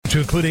to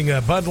including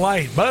Bud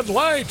Light.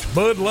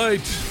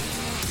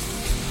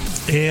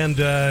 And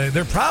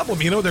their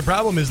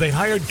problem is they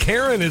hired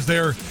Karen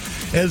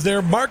as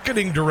their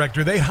marketing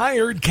director. They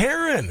hired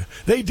Karen.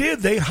 They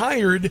did. They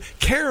hired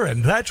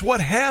Karen. That's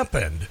what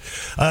happened.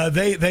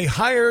 They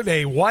hired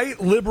a white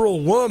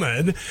liberal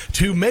woman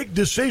to make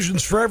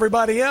decisions for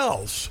everybody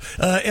else.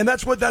 And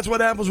that's what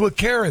happens with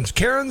Karens.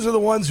 Karens are the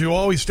ones who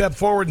always step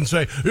forward and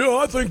say,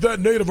 I think that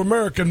Native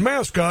American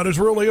mascot is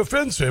really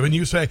offensive. And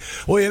you say,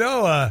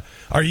 well,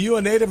 are you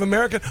a Native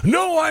American?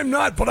 No, I'm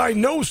not, but I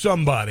know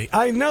somebody.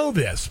 I know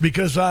this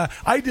because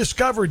I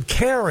discovered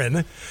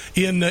Karen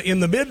in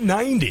the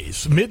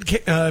mid-'90s.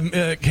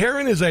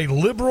 Karen is a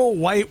liberal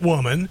white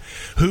woman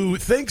who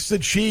thinks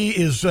that she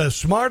is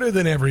smarter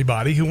than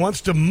everybody, who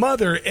wants to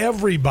mother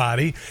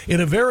everybody in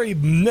a very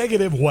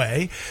negative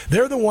way.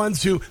 They're the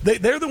ones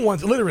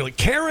literally,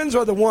 Karens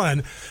are the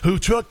one who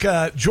took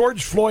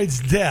George Floyd's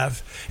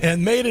death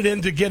and made it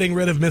into getting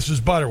rid of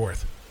Mrs.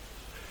 Butterworth.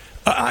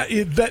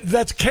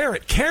 That's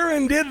Karen.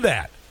 Karen did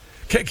that.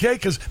 Okay,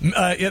 because,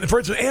 for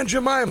instance, Aunt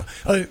Jemima,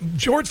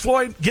 George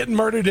Floyd getting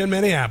murdered in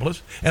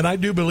Minneapolis, and I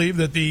do believe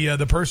that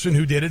the person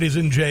who did it is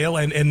in jail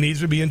and needs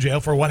to be in jail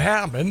for what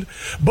happened.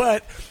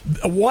 But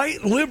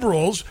white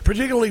liberals,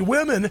 particularly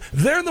women,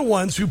 they're the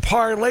ones who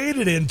parlayed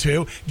it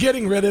into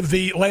getting rid of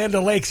the Land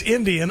O'Lakes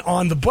Indian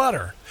on the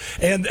butter.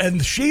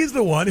 And she's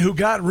the one who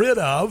got rid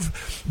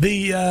of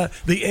the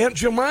Aunt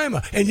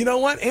Jemima. And you know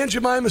what? Aunt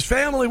Jemima's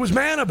family was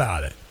mad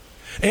about it.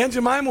 Aunt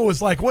Jemima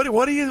was like, we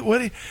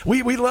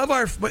love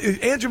our,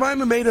 Aunt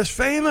Jemima made us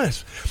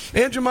famous.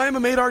 Aunt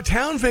Jemima made our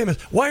town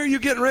famous. Why are you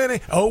getting rid of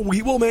it? Oh,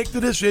 we will make the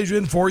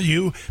decision for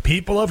you,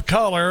 people of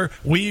color.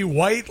 We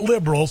white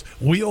liberals,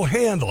 we'll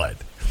handle it.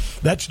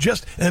 That's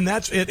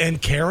it.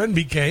 And Karen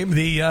became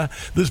the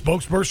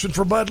spokesperson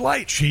for Bud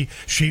Light. She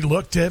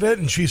looked at it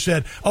and she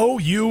said, "Oh,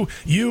 you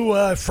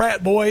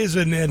frat boys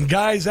and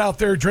guys out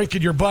there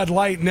drinking your Bud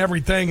Light and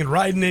everything, and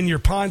riding in your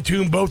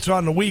pontoon boats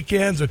on the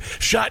weekends and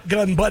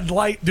shotgun Bud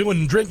Light,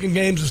 doing drinking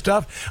games and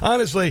stuff.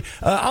 Honestly,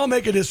 I'll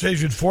make a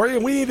decision for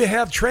you. We need to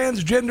have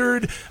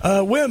transgendered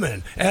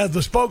women as the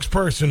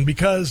spokesperson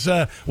because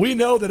we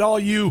know that all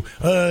you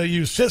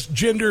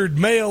cisgendered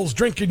males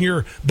drinking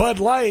your Bud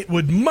Light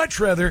would much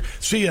rather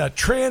see a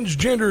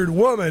transgendered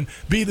woman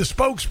be the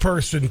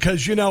spokesperson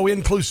because,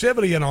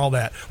 inclusivity and all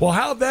that." Well,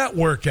 how'd that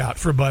work out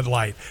for Bud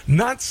Light?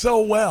 Not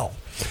so well.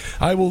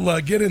 I will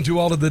get into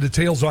all of the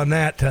details on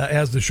that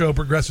as the show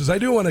progresses. I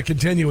do want to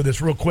continue with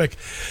this real quick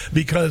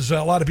because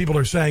a lot of people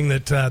are saying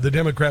that the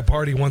Democrat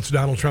Party wants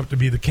Donald Trump to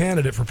be the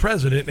candidate for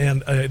president,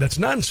 and that's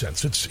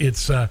nonsense.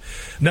 It's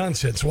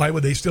nonsense. Why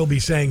would they still be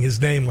saying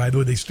his name? Why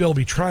would they still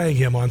be trying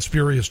him on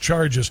spurious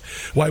charges?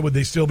 Why would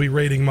they still be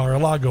raiding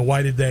Mar-a-Lago?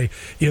 Why did they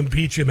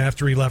impeach him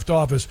after he left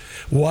office?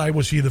 Why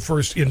was he the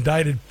first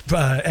indicted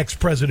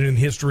ex-president in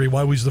history?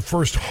 Why was he the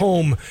first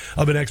home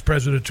of an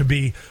ex-president to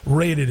be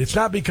raided? It's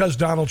not because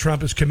Donald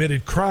Trump has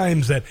committed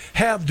crimes that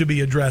have to be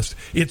addressed.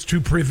 It's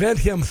to prevent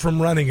him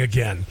from running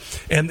again.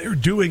 And they're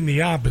doing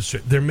the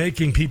opposite. They're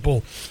making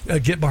people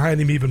get behind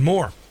him even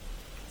more.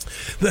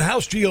 The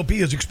House GOP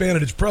has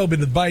expanded its probe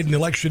into Biden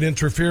election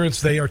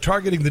interference. They are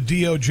targeting the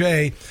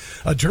DOJ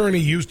attorney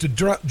used to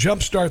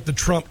jumpstart the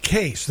Trump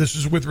case. This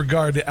is with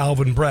regard to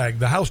Alvin Bragg.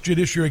 The House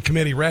Judiciary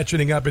Committee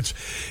ratcheting up its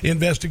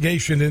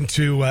investigation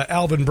into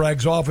Alvin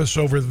Bragg's office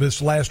over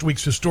this last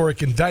week's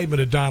historic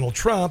indictment of Donald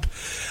Trump.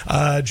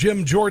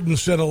 Jim Jordan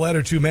sent a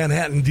letter to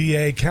Manhattan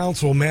DA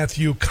counsel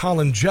Matthew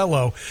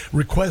Colangelo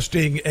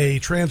requesting a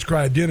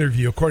transcribed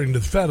interview, according to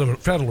the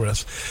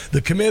Federalist.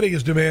 The committee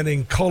is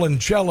demanding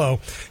Colangelo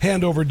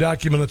hand over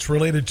documents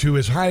related to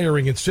his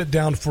hiring and sit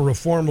down for a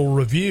formal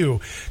review.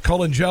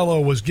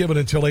 Colangelo was given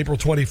until April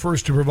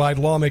 21st to provide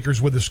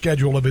lawmakers with a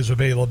schedule of his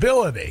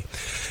availability.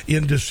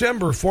 In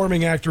December,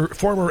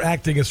 former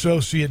acting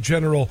Associate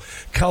General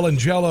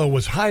Colangelo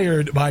was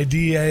hired by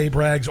DA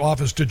Bragg's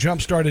office to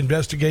jumpstart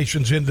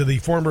investigations into the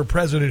former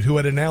president who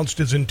had announced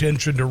his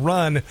intention to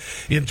run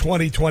in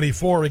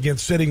 2024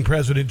 against sitting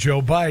President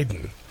Joe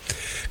Biden.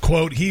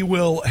 Quote, he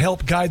will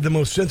help guide the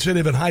most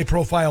sensitive and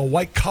high-profile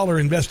white-collar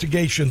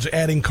investigations,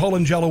 adding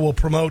Colangelo will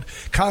promote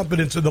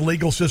confidence in the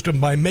legal system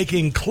by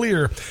making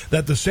clear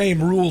that the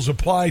same rules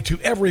apply to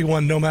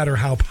everyone, no matter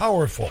how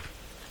powerful.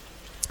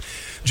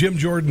 Jim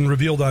Jordan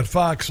revealed on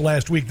Fox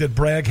last week that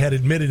Bragg had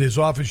admitted his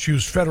office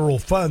used federal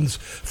funds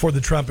for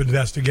the Trump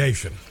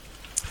investigation.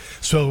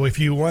 So if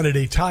you wanted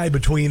a tie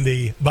between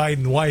the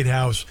Biden White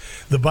House,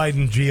 the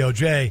Biden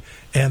GOJ,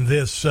 and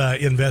this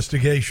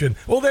investigation,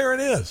 well, there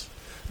it is.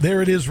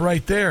 There it is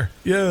right there.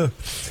 Yeah.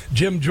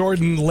 Jim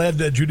Jordan-led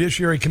the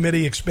Judiciary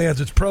Committee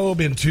expands its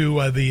probe into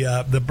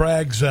the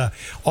Bragg's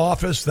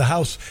office. The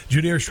House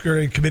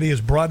Judiciary Committee is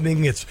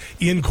broadening its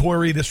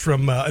inquiry. This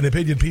from an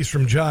opinion piece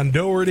from John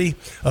Doherty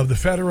of the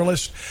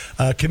Federalist.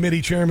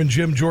 Committee Chairman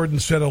Jim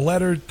Jordan sent a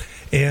letter,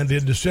 and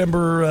in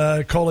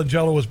December,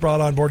 Colangelo was brought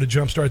on board to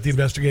jumpstart the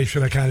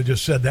investigation. I kind of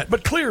just said that.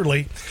 But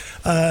clearly,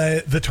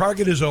 the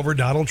target is over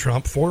Donald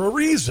Trump for a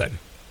reason.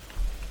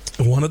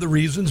 One of the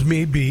reasons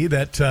may be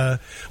that,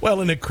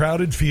 in a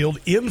crowded field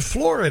in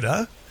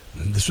Florida,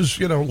 This is,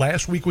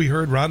 last week we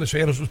heard Ron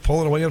DeSantis was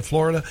pulling away in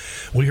Florida.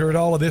 We heard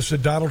all of this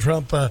that Donald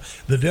Trump,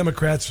 the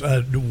Democrats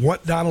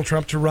want Donald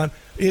Trump to run.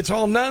 It's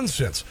all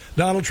nonsense.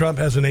 Donald Trump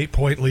has an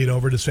 8-point lead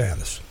over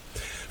DeSantis,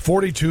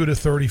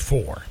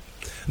 42-34.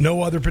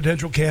 No other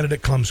potential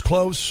candidate comes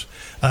close.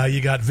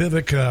 You got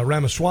Vivek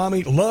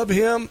Ramaswamy. Love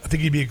him. I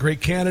think he'd be a great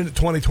candidate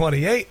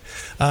 2028.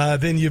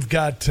 Then you've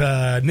got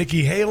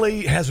Nikki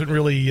Haley. Hasn't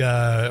really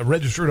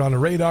registered on the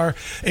radar.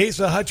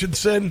 Asa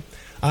Hutchinson.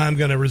 I'm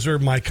going to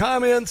reserve my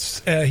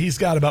comments. He's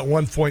got about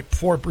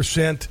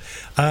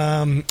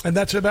 1.4%. And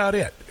that's about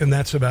it.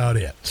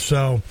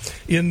 So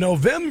in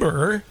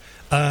November,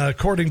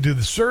 according to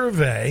the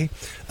survey,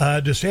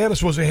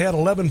 DeSantis was ahead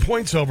 11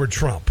 points over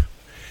Trump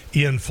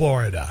in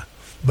Florida.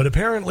 But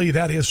apparently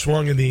that has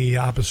swung in the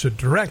opposite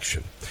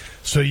direction.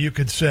 So you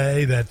could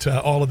say that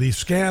all of these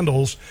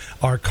scandals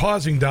are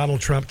causing Donald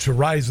Trump to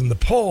rise in the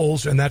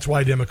polls, and that's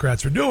why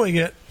Democrats are doing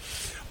it.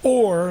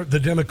 Or the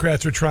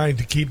Democrats are trying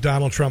to keep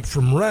Donald Trump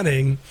from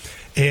running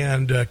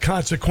and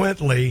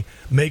consequently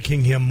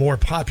making him more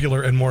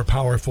popular and more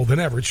powerful than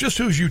ever. It's just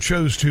who you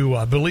chose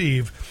to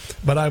believe.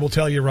 But I will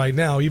tell you right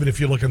now, even if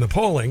you look in the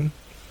polling,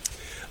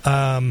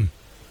 Donald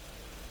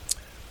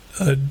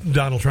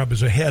Trump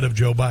is ahead of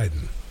Joe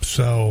Biden.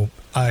 So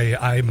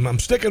I'm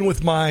sticking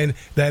with mine.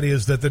 That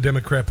is that the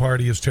Democrat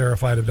Party is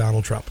terrified of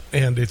Donald Trump,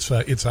 and it's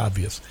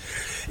obvious.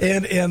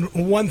 And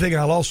one thing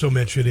I'll also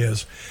mention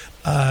is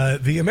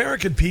the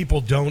American people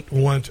don't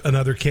want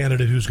another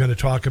candidate who's going to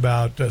talk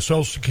about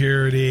Social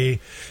Security,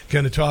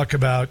 going to talk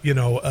about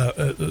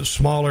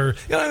smaller.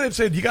 They've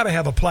said you got to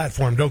have a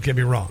platform. Don't get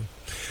me wrong,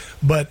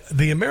 but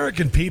the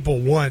American people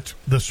want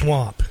the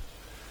swamp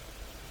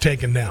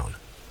taken down.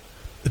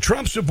 The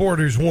Trump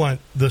supporters want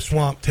the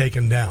swamp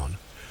taken down.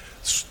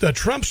 The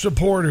Trump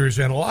supporters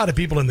and a lot of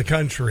people in the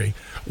country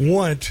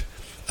want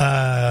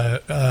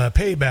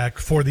payback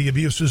for the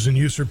abuses and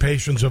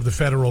usurpations of the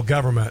federal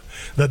government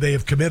that they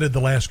have committed the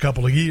last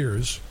couple of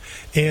years,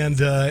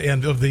 and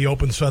of the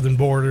open southern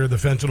border, the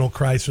fentanyl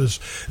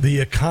crisis, the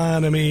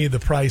economy, the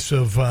price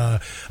of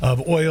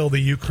oil, the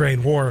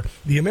Ukraine war.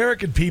 The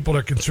American people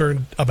are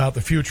concerned about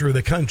the future of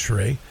the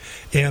country,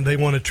 and they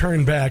want to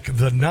turn back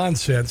the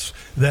nonsense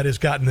that has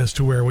gotten us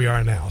to where we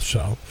are now.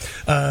 So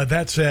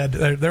that said,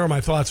 there are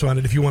my thoughts on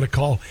it. If you want to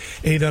call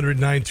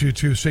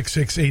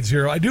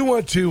 800-922-6680, I do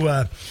want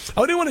to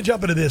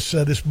jump into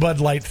this Bud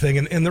Light thing,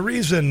 and the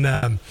reason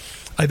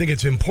I think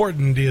it's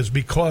important is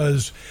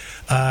because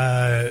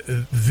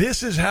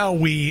this is how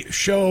we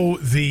show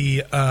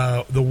the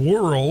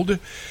world,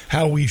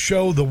 how we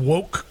show the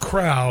woke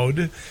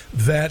crowd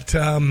that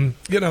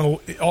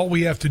all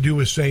we have to do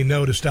is say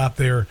no to stop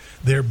their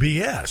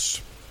BS.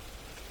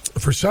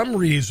 For some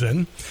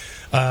reason,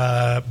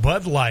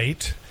 Bud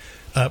Light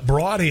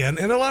brought in,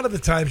 and a lot of the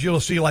times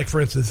you'll see, like,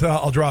 for instance,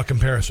 I'll draw a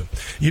comparison.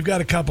 You've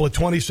got a couple of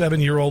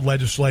 27-year-old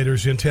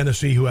legislators in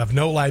Tennessee who have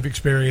no life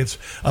experience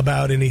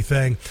about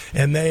anything,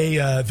 and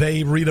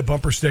they read a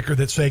bumper sticker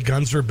that say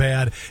guns are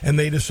bad, and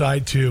they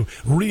decide to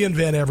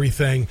reinvent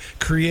everything,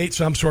 create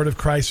some sort of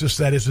crisis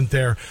that isn't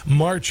there,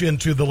 march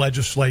into the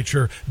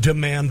legislature,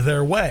 demand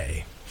their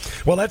way.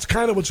 Well, that's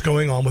kind of what's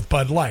going on with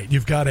Bud Light.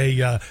 You've got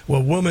a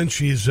woman,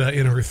 she's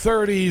in her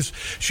 30s.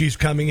 She's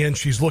coming in,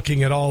 she's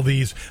looking at all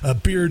these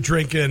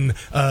beer-drinking,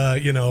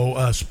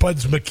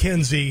 Spuds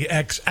McKenzie,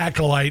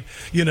 ex-acolyte,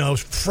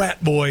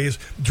 frat boys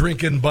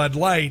drinking Bud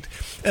Light.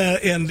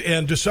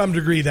 And to some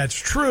degree that's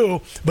true,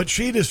 but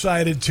she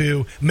decided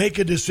to make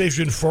a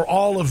decision for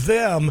all of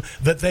them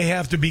that they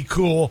have to be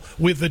cool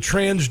with the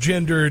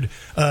transgendered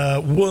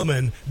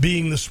woman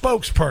being the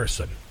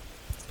spokesperson.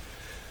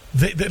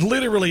 That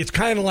literally, it's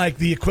kind of like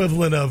the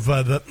equivalent of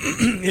the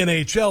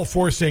NHL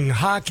forcing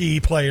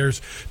hockey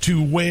players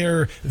to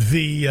wear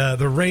the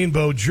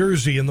rainbow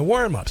jersey in the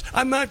warm-ups.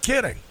 I'm not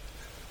kidding.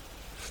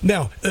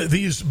 Now,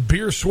 these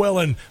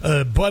beer-swelling,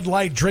 Bud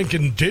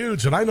Light-drinking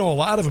dudes, and I know a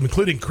lot of them,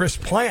 including Chris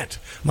Plant,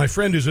 my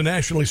friend who's a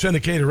nationally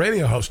syndicated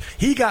radio host,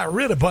 he got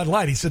rid of Bud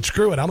Light. He said,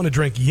 screw it, I'm going to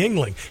drink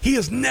Yuengling. He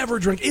has never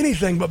drank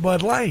anything but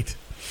Bud Light.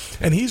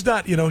 And he's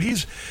not, he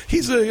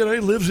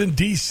lives in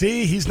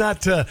D.C. He's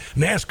not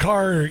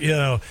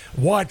NASCAR,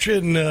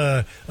 watching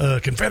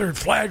Confederate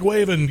flag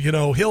waving,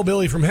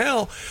 hillbilly from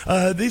hell.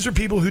 These are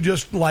people who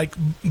just like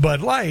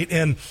Bud Light,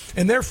 and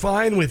they're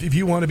fine with, if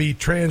you want to be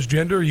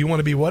transgender, you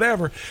want to be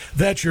whatever,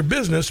 that's your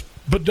business,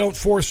 but don't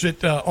force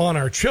it on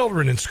our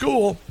children in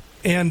school.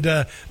 And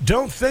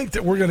don't think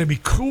that we're going to be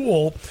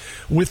cool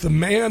with the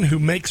man who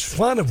makes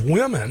fun of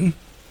women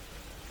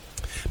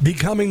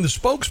becoming the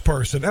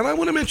spokesperson. And I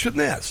want to mention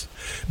this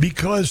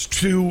because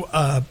to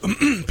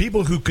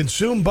people who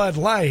consume Bud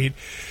Light,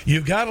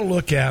 you've got to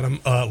look at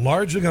them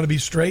largely going to be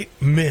straight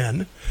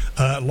men,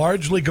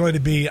 largely going to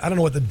be, I don't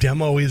know what the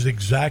demo is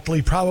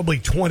exactly, probably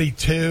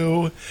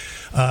 22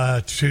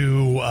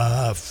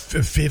 to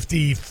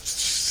 50,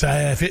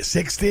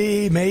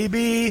 60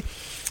 maybe,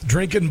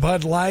 drinking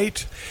Bud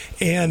Light.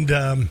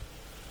 And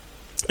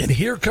And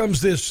here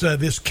comes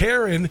this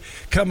Karen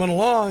coming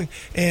along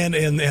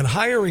and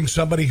hiring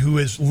somebody who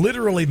is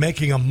literally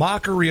making a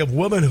mockery of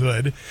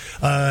womanhood,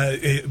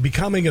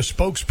 becoming a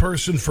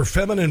spokesperson for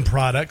feminine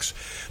products.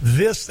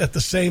 This at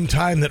the same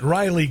time that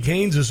Riley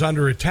Gaines is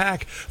under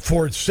attack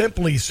for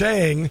simply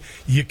saying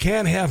you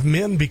can't have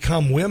men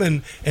become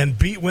women and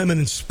beat women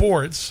in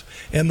sports,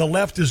 and the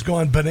left has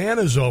gone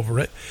bananas over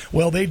it.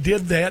 Well, they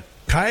did that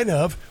kind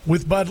of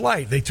with Bud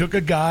Light. They took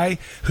a guy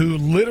who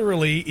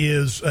literally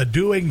is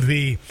doing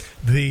the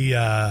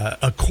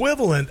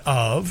equivalent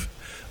of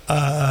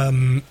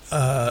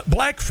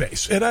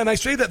blackface. And I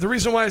say that, the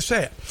reason why I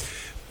say it,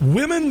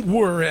 women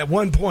were at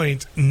one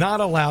point not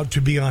allowed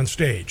to be on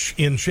stage.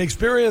 In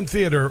Shakespearean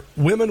theater,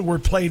 women were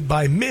played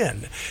by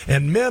men.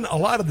 And men, a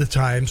lot of the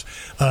times,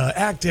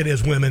 acted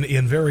as women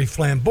in very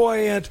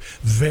flamboyant,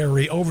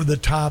 very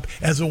over-the-top,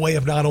 as a way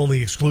of not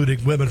only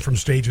excluding women from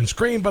stage and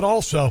screen, but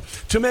also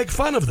to make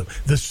fun of them.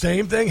 The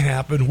same thing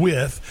happened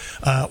with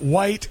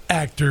white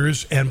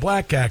actors and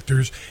black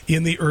actors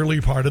in the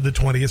early part of the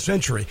 20th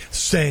century.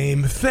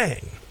 Same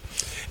thing.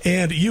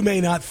 And you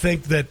may not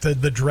think that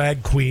the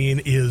drag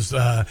queen is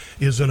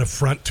an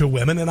affront to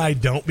women, and I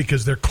don't,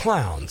 because they're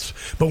clowns.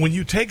 But when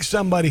you take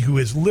somebody who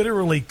is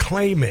literally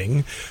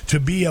claiming to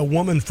be a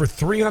woman for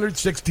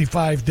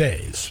 365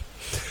 days,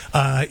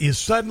 is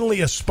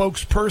suddenly a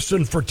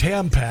spokesperson for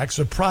Tampax,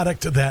 a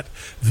product that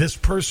this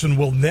person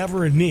will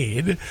never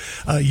need.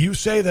 You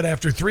say that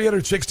after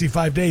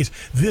 365 days,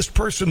 this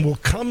person will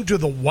come to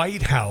the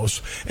White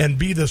House and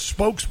be the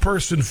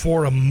spokesperson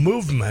for a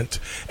movement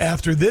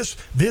after this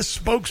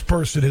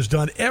spokesperson has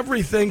done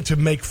everything to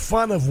make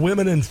fun of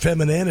women and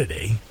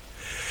femininity.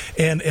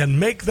 And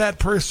make that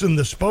person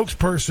the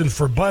spokesperson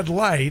for Bud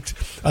Light.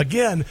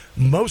 Again,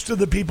 most of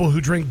the people who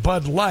drink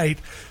Bud Light,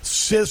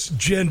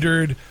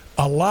 cisgendered,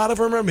 a lot of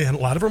them are men, a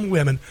lot of them are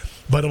women,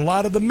 but a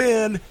lot of the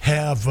men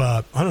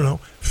have,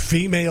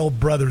 female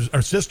brothers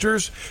or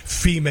sisters,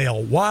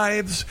 female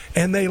wives,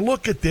 and they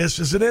look at this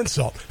as an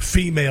insult.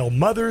 Female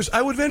mothers.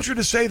 I would venture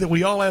to say that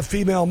we all have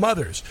female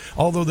mothers,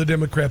 although the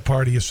Democrat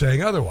Party is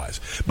saying otherwise.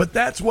 But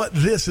that's what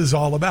this is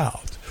all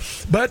about.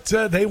 But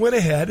they went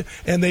ahead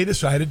and they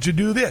decided to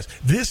do this.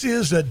 This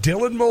is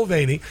Dylan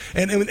Mulvaney,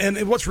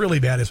 and what's really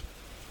bad is,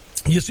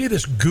 you see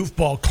this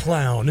goofball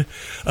clown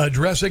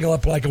dressing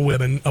up like a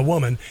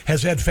woman,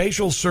 has had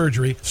facial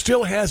surgery,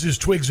 still has his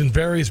twigs and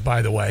berries,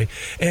 by the way,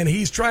 and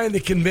he's trying to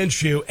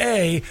convince you,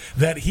 A,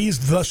 that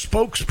he's the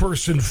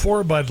spokesperson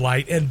for Bud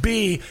Light, and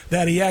B,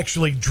 that he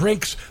actually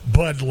drinks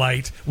Bud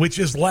Light, which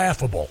is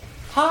laughable.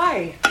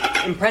 Hi.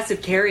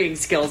 Impressive carrying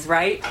skills,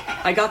 right?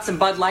 I got some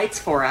Bud Lights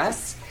for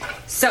us.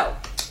 So,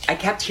 I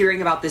kept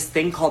hearing about this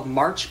thing called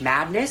March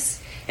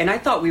Madness, and I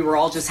thought we were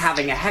all just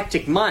having a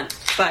hectic month,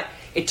 but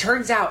it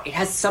turns out it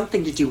has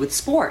something to do with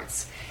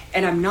sports.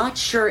 And I'm not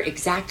sure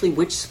exactly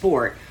which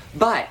sport,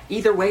 but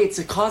either way, it's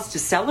a cause to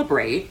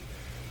celebrate.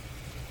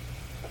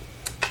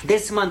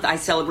 This month, I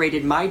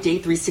celebrated my day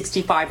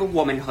 365 of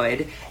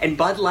womanhood, and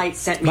Bud Light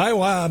sent me...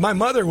 My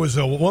mother was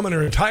a woman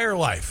her entire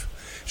life.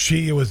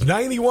 She was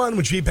 91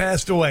 when she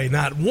passed away.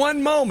 Not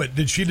one moment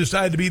did she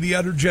decide to be the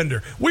other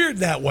gender. Weird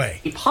that way.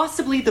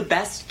 Possibly the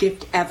best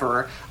gift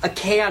ever, a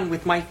can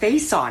with my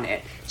face on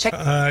it. Check.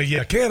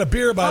 A can of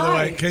beer, by the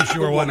way, in case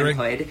you were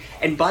wondering.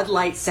 And Bud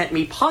Light sent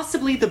me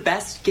possibly the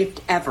best gift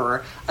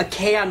ever, a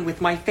can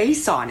with my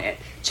face on it.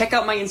 Check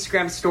out my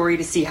Instagram story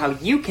to see how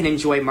you can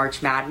enjoy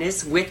March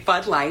Madness with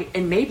Bud Light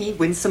and maybe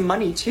win some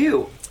money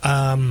too.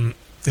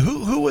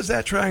 Who was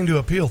that trying to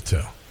appeal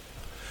to?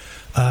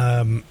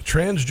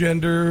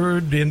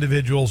 Transgendered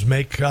individuals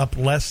make up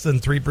less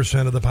than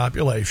 3% of the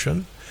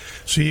population.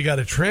 So you got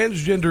a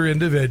transgender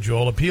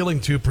individual appealing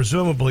to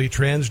presumably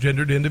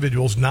transgendered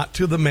individuals, not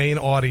to the main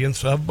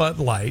audience of Bud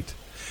Light,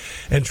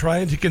 and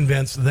trying to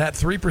convince that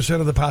 3%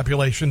 of the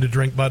population to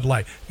drink Bud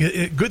Light.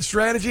 Good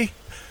strategy?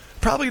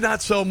 Probably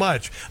not so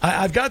much.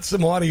 I've got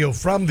some audio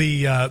from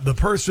the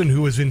person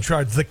who is in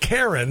charge, the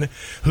Karen,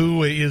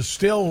 who is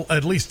still,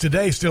 at least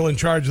today, still in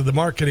charge of the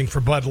marketing for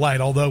Bud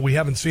Light, although we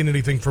haven't seen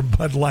anything from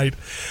Bud Light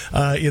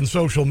in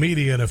social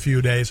media in a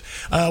few days.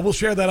 We'll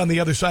share that on the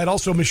other side.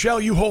 Also,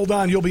 Michelle, you hold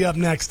on. You'll be up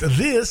next.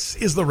 This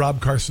is The Rob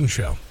Carson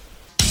Show.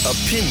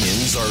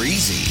 Opinions are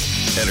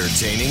easy.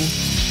 Entertaining?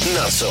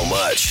 Not so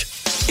much.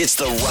 It's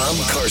The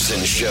Rob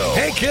Carson Show.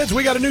 Hey, kids,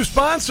 we got a new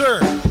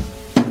sponsor.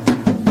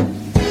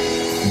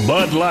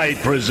 Bud Light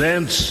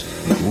presents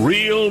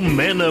Real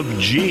Men of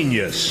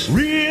Genius.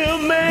 Real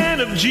Men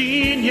of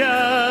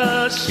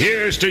Genius.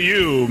 Here's to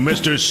you,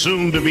 Mr.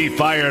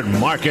 Soon-to-be-fired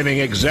marketing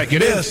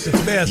executive.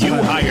 Miss, you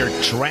hired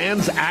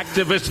trans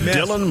activist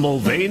Dylan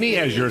Mulvaney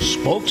as your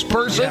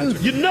spokesperson?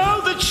 Yes. You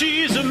know that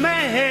she's a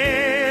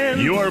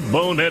man. Your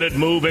boneheaded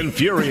move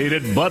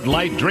infuriated Bud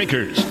Light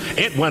drinkers.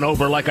 It went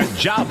over like a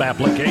job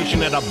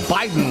application at a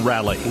Biden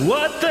rally.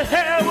 What the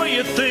hell were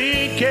you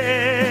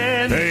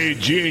thinking? Hey,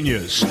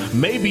 genius,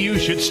 maybe you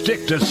should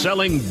stick to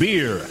selling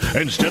beer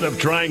instead of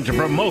trying to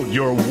promote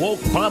your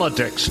woke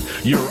politics.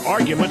 Your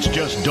arguments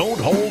just don't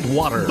hold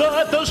water.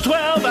 But those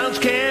 12-ounce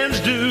cans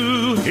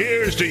do.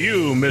 Here's to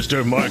you,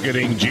 Mr.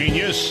 Marketing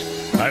Genius.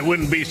 I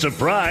wouldn't be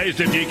surprised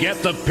if you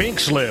get the pink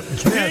slip.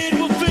 Yes. It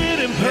will fit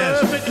him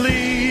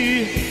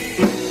perfectly.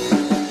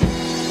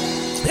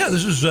 Yeah,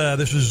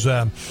 this is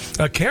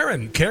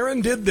Karen.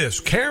 Karen did this.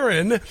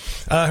 Karen,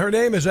 her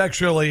name is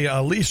actually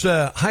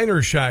Lisa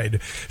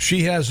Heinerscheid.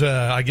 She has,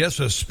 I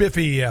guess, a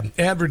spiffy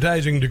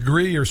advertising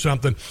degree or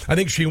something. I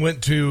think she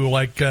went to,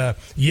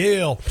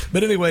 Yale.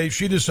 But anyway,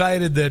 she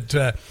decided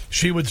that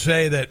she would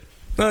say that,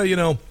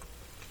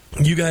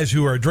 you guys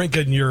who are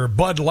drinking your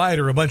Bud Light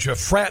are a bunch of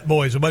frat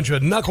boys, a bunch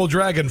of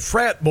knuckle-dragging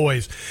frat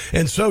boys.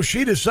 And so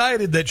she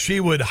decided that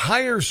she would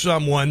hire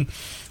someone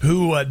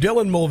who,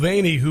 Dylan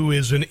Mulvaney, who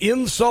is an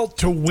insult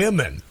to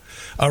women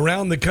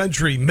around the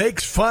country,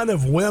 makes fun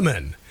of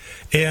women.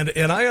 And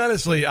I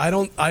honestly,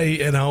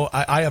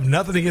 I have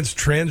nothing against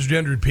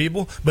transgendered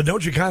people, but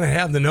don't you kind of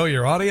have to know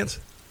your audience?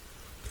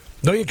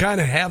 Don't you kind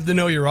of have to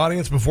know your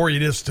audience before you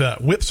just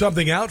whip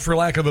something out, for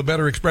lack of a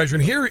better expression?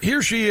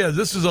 Here she is.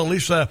 This is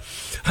Lisa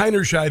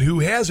Heinerscheid,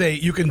 who has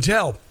you can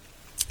tell,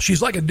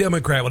 she's like a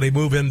Democrat when they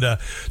move into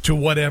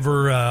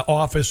whatever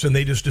office and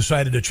they just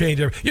decided to change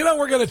it.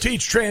 We're going to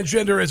teach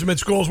transgenderism in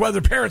schools,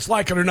 whether parents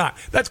like it or not.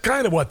 That's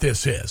kind of what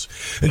this is.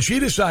 And she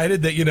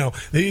decided that,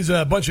 these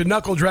bunch of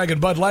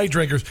knuckle-dragging Bud Light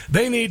drinkers,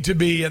 they need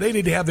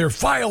to have their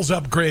files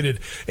upgraded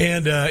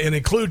and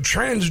include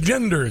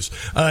transgenders.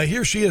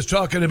 Here she is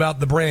talking about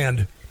the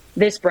brand.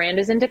 This brand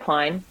is in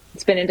decline.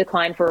 It's been in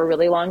decline for a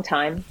really long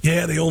time.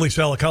 Yeah, they only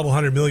sell a couple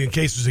 100 million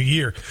cases a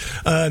year.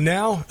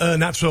 Now,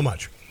 not so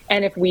much.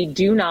 And if we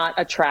do not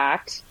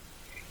attract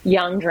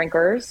young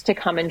drinkers to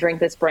come and drink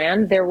this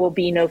brand, there will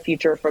be no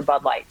future for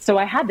Bud Light. So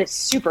I had this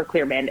super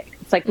clear mandate.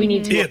 It's like we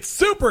need to It's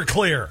super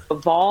clear.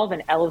 Evolve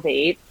and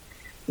elevate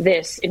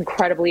this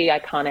incredibly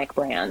iconic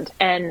brand.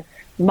 And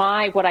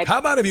how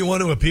about if you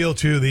want to appeal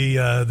to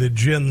the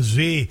Gen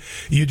Z,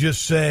 you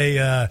just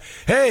say,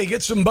 hey,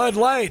 get some Bud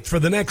Light for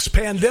the next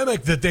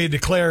pandemic that they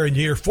declare, and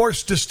you're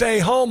forced to stay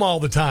home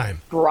all the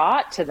time.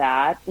 Brought to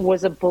that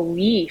was a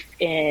belief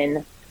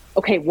in,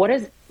 okay, what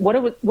does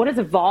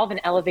evolve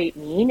and elevate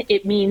mean?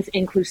 It means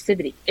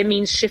inclusivity. It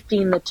means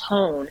shifting the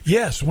tone.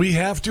 Yes, we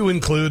have to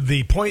include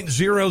the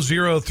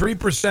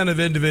 0.003% of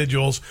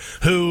individuals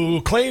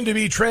who claim to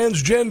be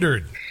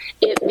transgendered.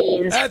 It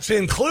means that's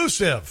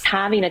inclusive.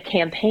 Having a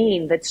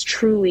campaign that's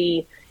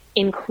truly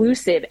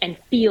inclusive and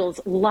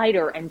feels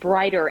lighter and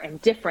brighter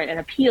and different and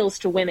appeals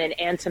to women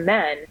and to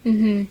men.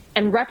 Mm-hmm.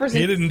 And represents.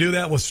 You didn't do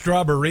that with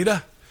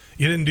Strawberryta?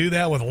 You didn't do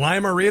that with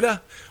Limerita?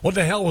 What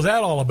the hell was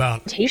that all about?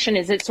 Representation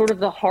is at sort of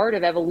the heart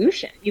of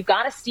evolution. You've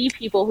got to see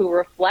people who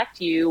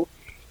reflect you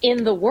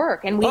in the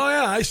work. And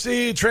I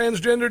see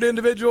transgendered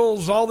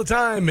individuals all the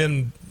time.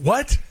 And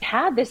what?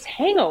 Had this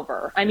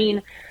hangover. I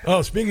mean...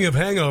 Oh, speaking of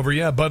hangover,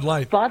 yeah, Bud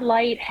Light. Bud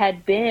Light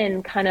had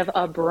been kind of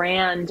a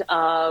brand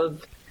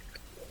of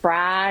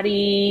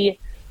fratty,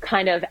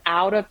 kind of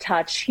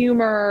out-of-touch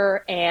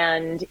humor,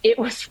 and it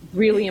was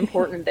really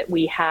important that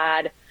we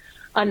had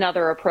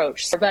another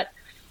approach. But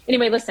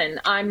anyway,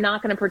 listen, I'm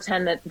not going to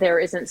pretend that there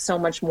isn't so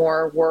much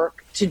more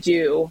work to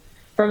do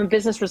from a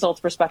business results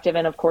perspective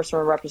and, of course, from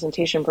a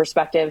representation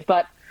perspective.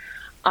 But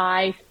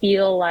I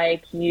feel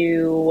like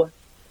you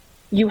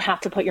have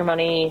to put your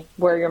money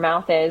where your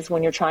mouth is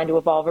when you're trying to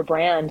evolve a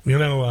brand.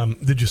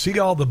 Did you see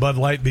all the Bud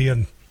Light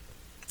being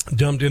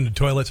dumped into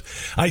toilets?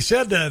 I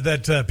said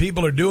that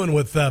people are doing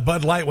with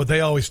Bud Light what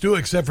they always do,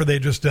 except for they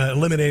just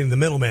eliminating the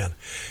middleman.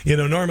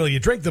 Normally you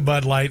drink the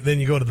Bud Light, then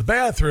you go to the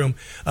bathroom.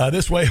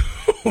 This way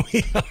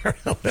we are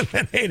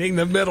eliminating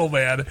the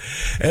middleman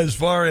as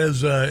far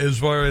as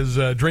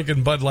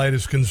drinking Bud Light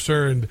is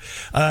concerned.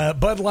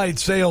 Bud Light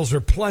sales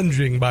are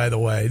plunging, by the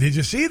way. Did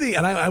you see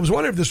and I was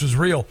wondering if this was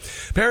real.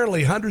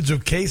 Apparently hundreds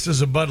of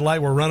cases of Bud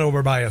Light were run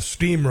over by a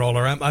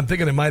steamroller. I'm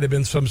thinking it might have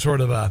been some sort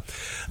of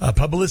a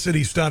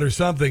publicity stunt or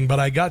something.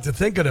 But I got to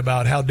thinking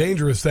about how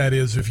dangerous that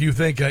is. If you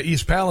think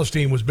East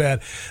Palestine was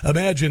bad,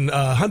 imagine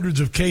hundreds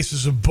of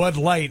cases of Bud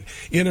Light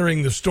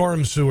entering the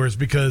storm sewers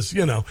because,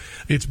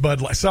 it's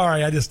Bud Light.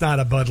 Sorry, I'm just not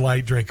a Bud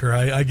Light drinker.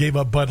 I gave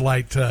up Bud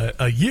Light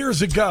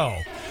years ago.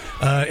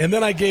 And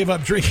then I gave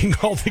up drinking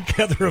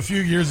altogether a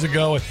few years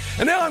ago.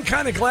 And now I'm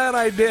kind of glad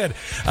I did.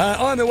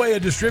 On the way, a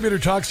distributor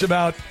talks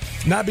about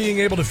not being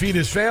able to feed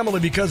his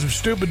family because of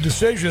stupid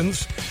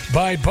decisions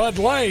by Bud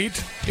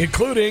Light,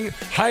 including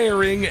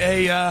hiring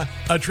a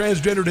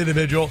transgendered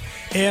individual.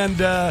 And,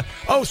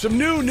 some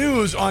new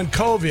news on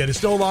COVID.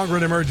 It's no longer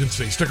an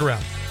emergency. Stick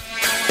around.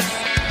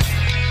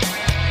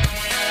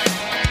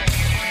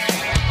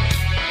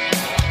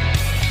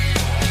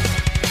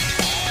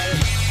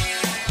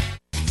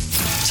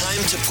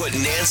 To put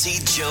Nancy,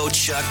 Joe,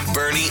 Chuck,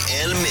 Bernie,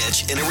 and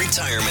Mitch in a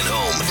retirement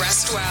home.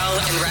 Rest well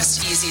and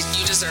rest easy.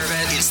 You deserve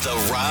it. It's the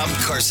Rob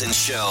Carson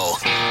Show.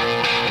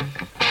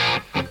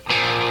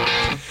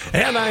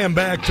 And I am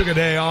back. Took a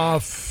day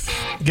off,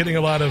 getting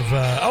a lot of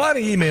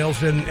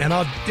emails, and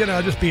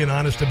I'll just being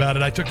honest about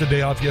it. I took the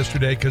day off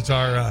yesterday because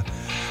our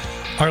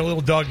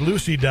little dog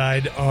Lucy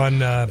died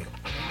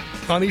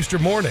on Easter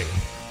morning.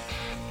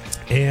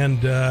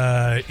 And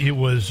it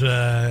was,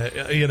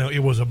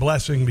 it was a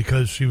blessing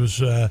because she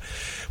was,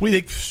 we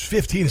think,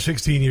 15,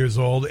 16 years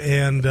old,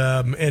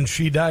 and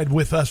she died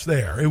with us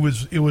there. It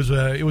was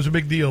a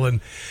big deal, and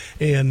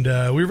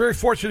we were very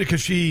fortunate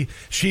because she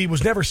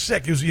was never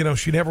sick. It was,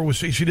 she never was.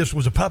 She just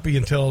was a puppy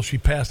until she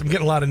passed. I'm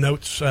getting a lot of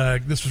notes.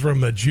 This is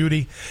from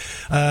Judy.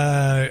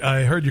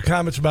 I heard your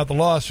comments about the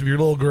loss of your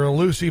little girl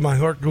Lucy. My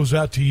heart goes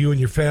out to you and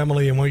your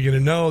family, and want you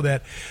to know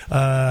that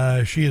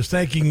she is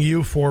thanking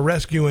you for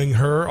rescuing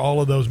her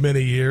all of those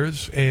many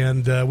years,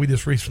 and we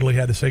just recently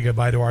had to say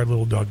goodbye to our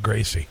little dog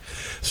Gracie.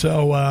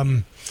 So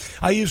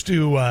I used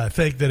to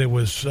think that it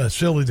was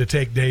silly to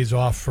take days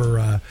off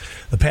for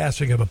the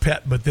passing of a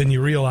pet, but then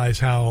you realize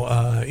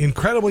how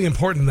incredibly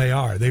important they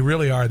are. They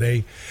really are.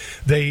 They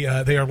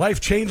are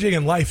life-changing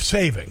and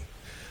life-saving,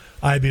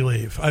 I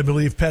believe. I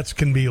believe pets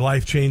can be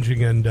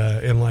life-changing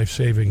and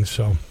life-saving,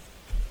 so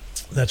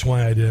that's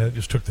why I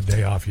just took the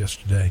day off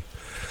yesterday.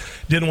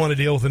 Didn't want to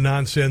deal with the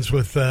nonsense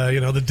with,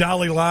 the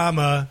Dalai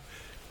Lama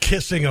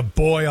kissing a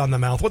boy on the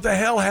mouth. What the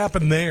hell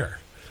happened there?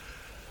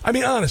 I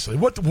mean, honestly,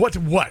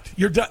 what?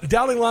 Your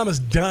Dalai Lama's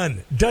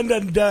done.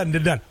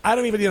 Done. I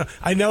don't even,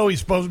 I know he's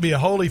supposed to be a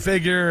holy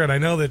figure, and I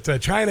know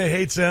that China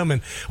hates him,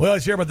 and we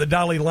always hear about the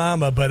Dalai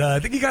Lama, but I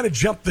think he got to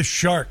jump the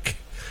shark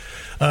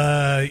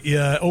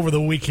over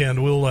the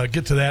weekend. We'll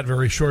get to that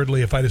very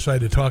shortly if I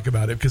decide to talk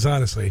about it, because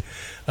honestly,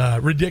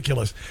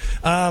 ridiculous.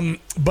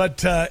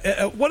 But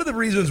one of the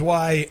reasons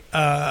why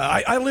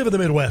I live in the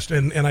Midwest,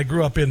 and I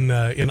grew up in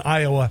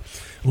Iowa,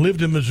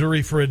 lived in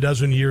Missouri for a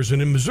dozen years, and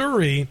in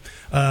Missouri,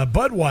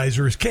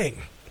 Budweiser is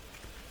king.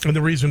 And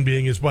the reason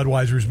being is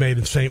Budweiser is made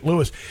in St.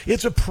 Louis.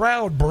 It's a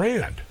proud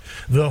brand.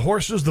 The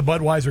horses, the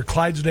Budweiser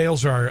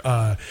Clydesdales,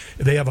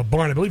 they have a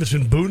barn. I believe it's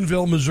in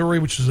Boonville, Missouri,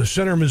 which is the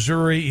center of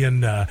Missouri,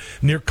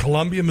 near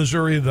Columbia,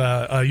 Missouri,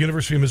 the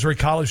University of Missouri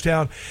College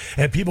Town.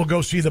 And people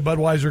go see the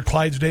Budweiser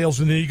Clydesdales,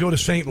 and then you go to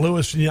St.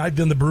 Louis, and I've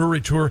done the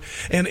brewery tour,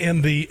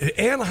 and the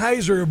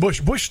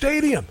Anheuser-Busch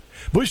Stadium.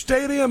 Busch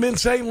Stadium in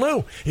St.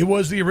 Louis. It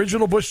was the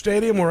original Busch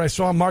Stadium where I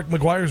saw Mark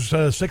McGwire's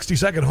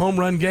 60-second home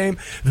run game.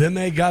 Then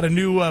they got a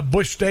new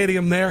Busch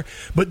Stadium there.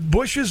 But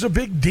Busch is a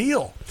big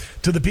deal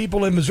to the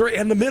people in Missouri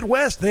and the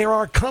Midwest. There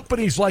are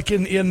companies like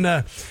in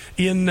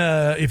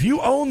if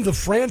you own the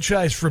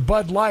franchise for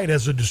Bud Light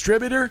as a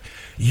distributor,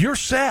 you're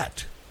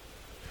set.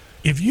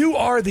 If you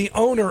are the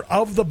owner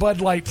of the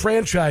Bud Light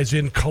franchise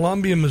in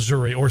Columbia,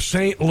 Missouri, or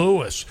St.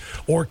 Louis,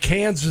 or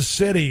Kansas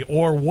City,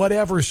 or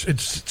whatever,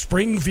 it's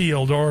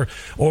Springfield, or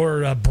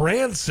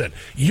Branson,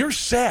 you're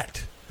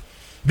set.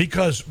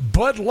 Because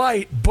Bud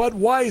Light,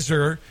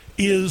 Budweiser,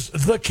 is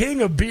the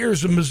king of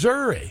beers in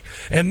Missouri.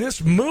 And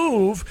this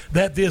move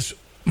that this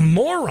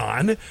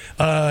moron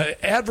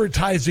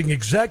advertising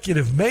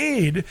executive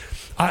made,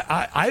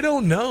 I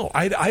don't know.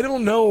 I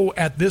don't know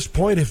at this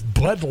point if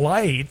Bud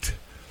Light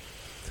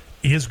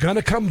is going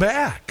to come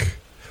back,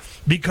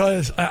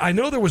 because I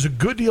know there was a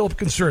good deal of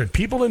concern.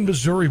 People in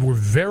Missouri were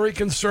very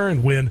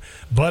concerned when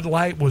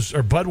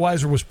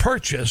Budweiser was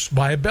purchased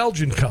by a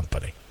Belgian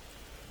company,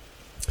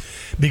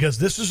 because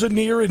this is a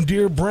near and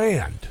dear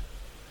brand.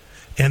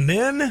 And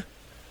then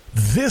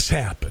this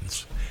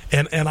happens.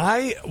 And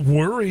I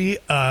worry,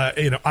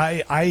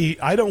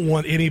 I don't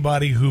want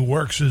anybody who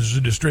works as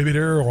a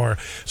distributor or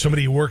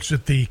somebody who works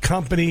at the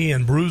company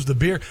and brews the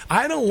beer,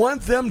 I don't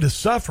want them to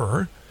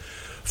suffer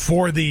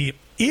for the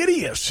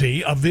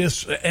idiocy of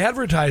this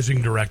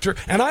advertising director,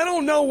 and I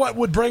don't know what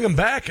would bring him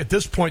back at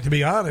this point, to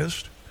be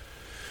honest.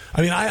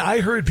 I mean,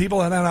 I heard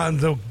people, and I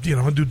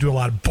don't do a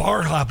lot of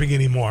bar hopping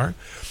anymore,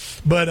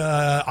 but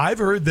I've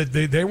heard that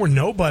there were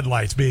no Bud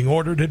Lights being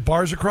ordered at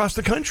bars across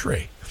the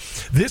country.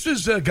 This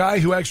is a guy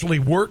who actually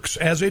works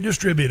as a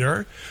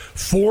distributor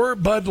for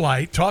Bud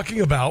Light,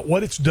 talking about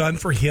what it's done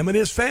for him and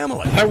his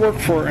family. I work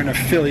for an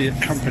affiliate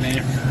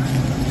company.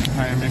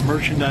 I am a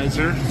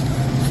merchandiser,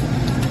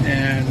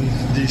 and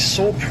the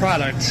sole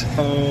product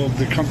of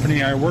the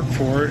company I work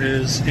for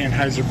is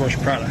Anheuser-Busch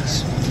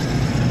products.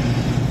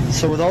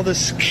 So with all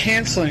this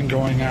canceling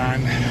going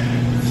on,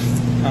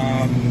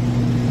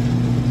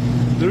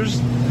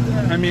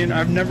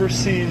 I've never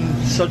seen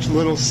such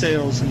little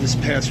sales in this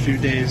past few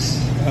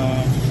days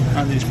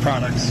on these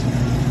products.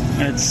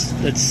 And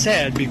it's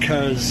sad,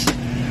 because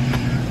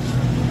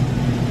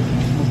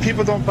when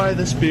people don't buy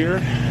this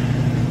beer,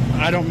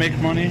 I don't make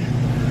money,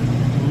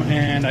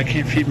 and I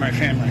can't feed my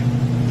family.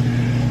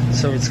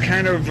 So it's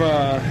kind of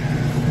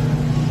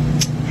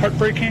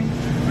heartbreaking,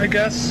 I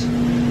guess,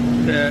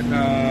 that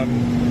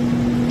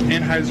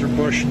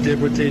Anheuser-Busch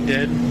did what they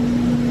did.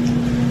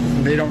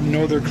 They don't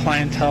know their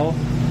clientele.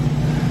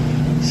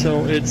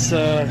 So it's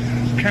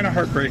kind of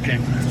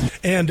heartbreaking.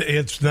 And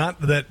it's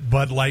not that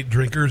Bud Light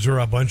drinkers are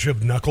a bunch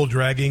of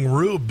knuckle-dragging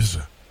rubes.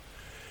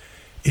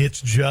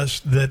 It's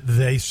just that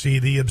they see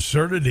the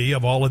absurdity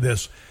of all of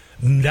this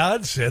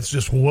nonsense,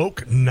 this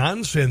woke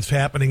nonsense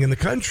happening in the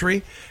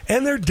country,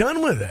 and they're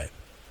done with it.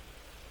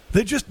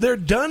 They're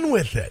done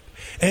with it.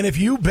 And if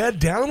you bed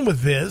down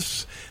with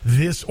this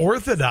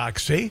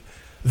orthodoxy,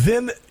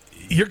 then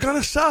you're going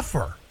to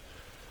suffer.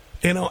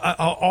 You know,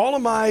 all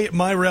of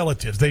my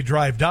relatives, they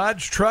drive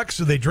Dodge trucks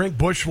and they drink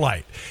Busch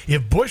Light.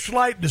 If Busch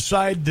Light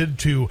decided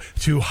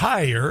to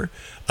hire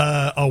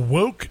a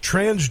woke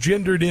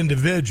transgendered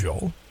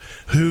individual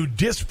who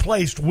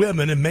displaced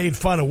women and made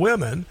fun of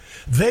women,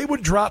 they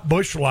would drop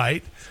Busch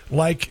Light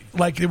like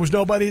it was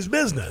nobody's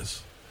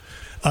business.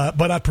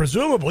 But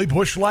presumably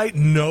Busch Light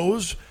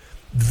knows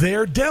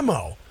their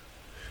demo.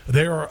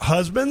 Their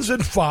husbands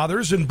and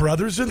fathers and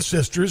brothers and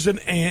sisters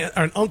and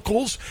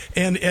uncles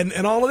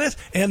and all of this,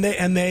 and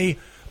they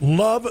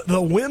love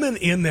the women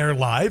in their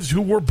lives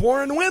who were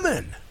born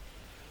women.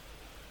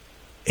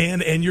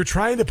 And you're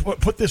trying to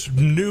put this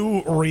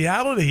new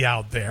reality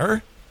out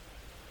there.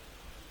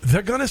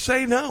 They're going to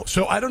say no.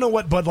 So I don't know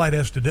what Bud Light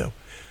has to do.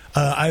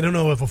 I don't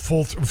know if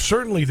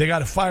certainly they got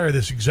to fire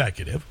this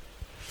executive.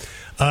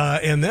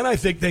 And then I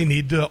think they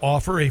need to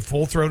offer a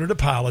full-throated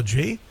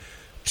apology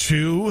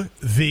to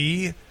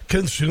the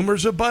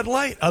consumers of Bud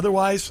Light.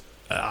 Otherwise,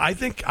 I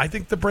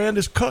think the brand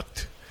is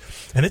cooked.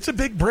 And it's a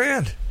big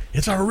brand.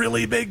 It's a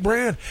really big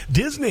brand.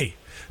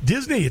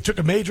 Disney, it took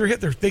a major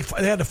hit. They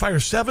had to fire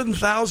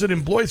 7,000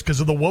 employees because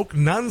of the woke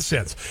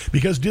nonsense,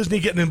 because Disney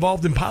getting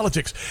involved in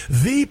politics.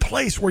 The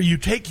place where you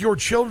take your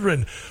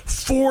children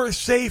for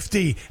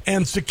safety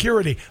and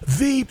security.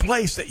 The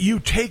place that you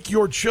take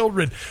your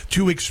children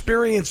to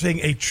experience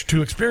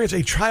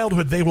a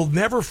childhood they will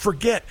never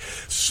forget.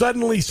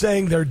 Suddenly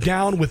saying they're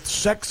down with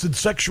sex and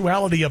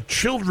sexuality of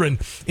children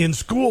in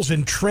schools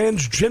and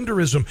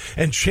transgenderism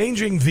and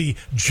changing the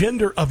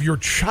gender of your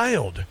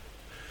child.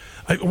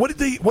 What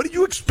did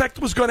you expect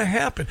was going to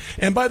happen?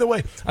 And by the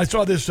way, I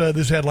saw this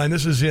headline.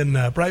 This is in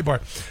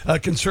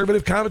Breitbart.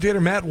 Conservative commentator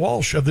Matt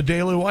Walsh of the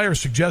Daily Wire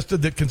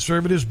suggested that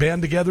conservatives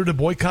band together to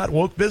boycott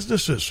woke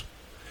businesses.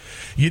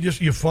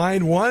 You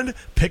find one,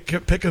 pick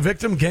a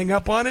victim, gang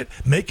up on it,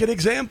 make an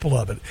example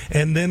of it,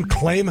 and then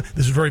claim,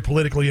 this is very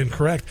politically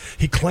incorrect,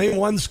 he claim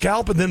one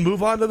scalp and then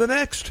move on to the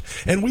next.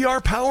 And we are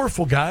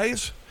powerful,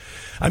 guys.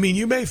 I mean,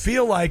 you may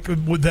feel like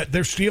that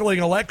they're stealing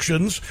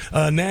elections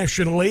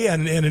nationally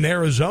and in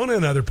Arizona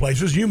and other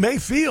places. You may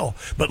feel,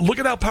 but look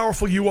at how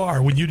powerful you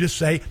are when you just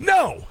say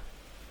no.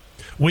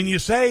 When you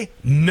say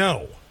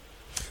no.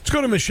 Let's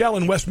go to Michelle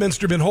in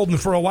Westminster. Been holding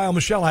for a while.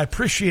 Michelle, I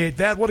appreciate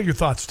that. What are your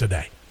thoughts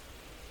today?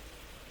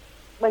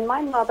 When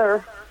my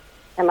mother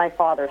and my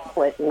father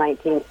split in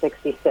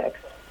 1966,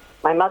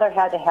 my mother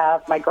had to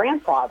have my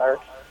grandfather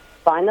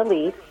sign the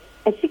lease,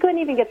 and she couldn't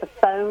even get the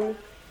phone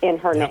in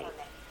her name.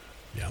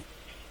 Yep.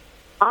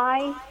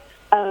 I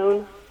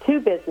own two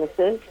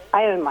businesses.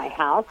 I own my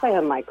house. I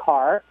own my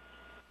car.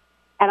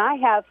 And I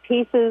have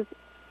pieces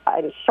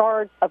and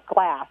shards of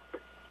glass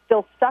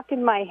still stuck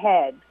in my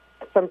head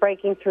from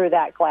breaking through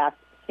that glass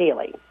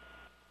ceiling.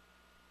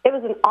 It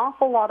was an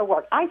awful lot of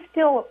work. I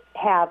still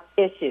have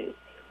issues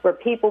where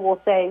people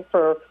will say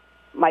for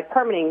my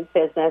permitting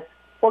business,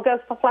 well, go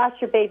flash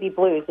your baby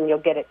blues and you'll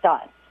get it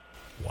done.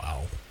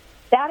 Wow.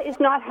 That is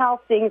not how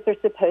things are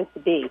supposed to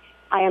be.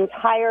 I am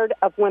tired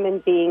of women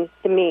being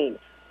demeaned.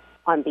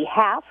 On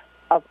behalf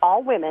of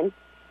all women,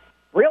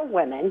 real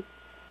women,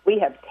 we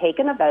have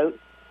taken a vote,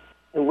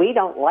 and we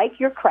don't like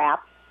your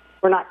crap.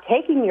 We're not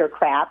taking your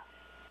crap.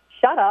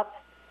 Shut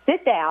up,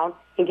 sit down,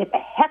 and get the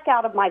heck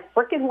out of my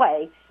frickin'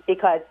 way,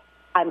 because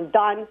I'm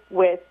done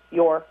with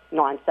your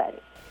nonsense.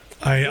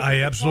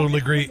 I absolutely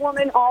agree.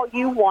 Woman, all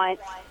you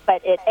want,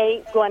 but it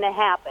ain't going to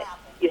happen.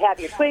 You have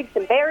your twigs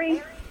and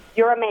berries,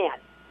 you're a man.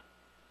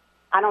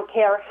 I don't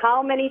care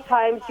how many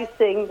times you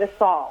sing the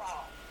song.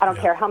 I don't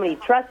care how many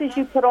dresses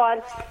you put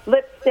on,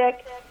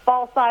 lipstick,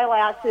 false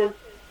eyelashes,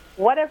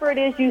 whatever it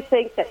is you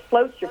think that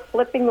floats your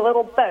flipping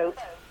little boat.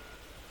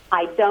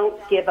 I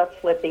don't give a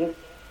flipping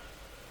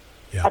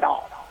at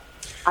all.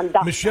 I'm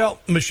done. Michelle,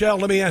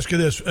 let me ask you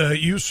this.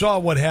 You saw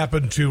what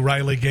happened to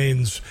Riley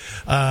Gaines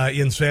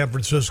in San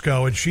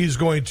Francisco, and she's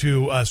going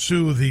to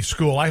sue the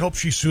school. I hope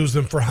she sues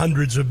them for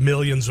hundreds of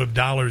millions of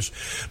dollars.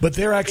 But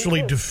they're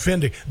actually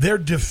defending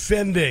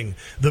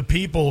the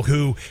people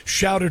who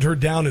shouted her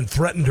down and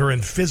threatened her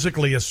and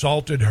physically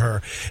assaulted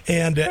her.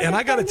 And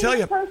I got to tell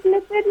you, person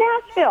is in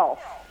Nashville.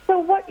 So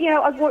what,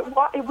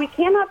 we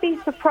cannot be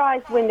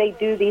surprised when they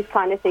do these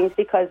kind of things,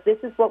 because this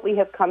is what we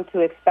have come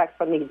to expect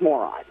from these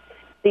morons.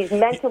 These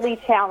mentally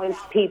challenged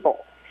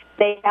people.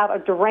 They have a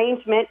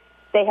derangement.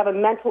 They have a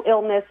mental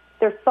illness.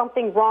 There's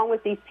something wrong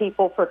with these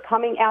people for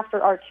coming after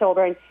our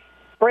children,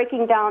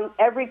 breaking down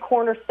every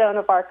cornerstone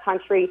of our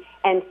country,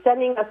 and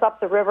sending us up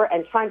the river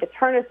and trying to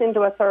turn us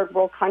into a third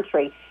world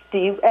country.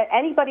 Do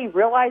anybody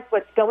realize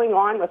what's going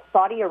on with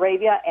Saudi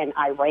Arabia and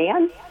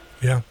Iran?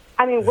 Yeah.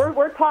 I mean,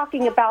 we're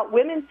talking about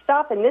women's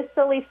stuff and this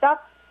silly stuff.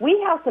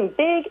 We have some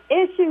big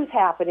issues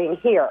happening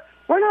here.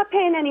 We're not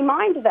paying any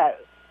mind to those.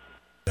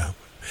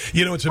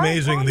 You know, it's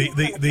amazing.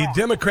 The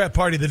Democrat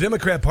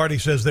Party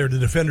says they're the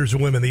defenders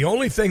of women. The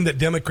only thing that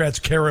Democrats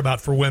care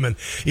about for women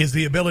is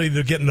the ability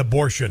to get an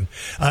abortion.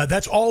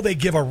 That's all they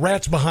give a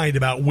rat's behind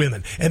about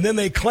women. And then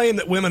they claim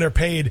that women are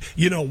paid,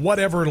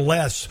 whatever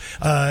less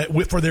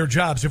for their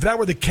jobs. If that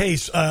were the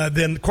case,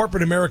 then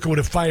corporate America would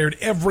have fired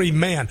every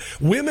man.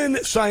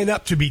 Women sign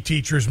up to be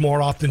teachers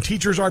more often.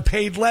 Teachers are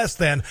paid less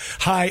than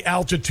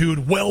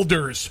high-altitude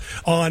welders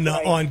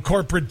on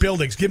corporate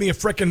buildings. Give me a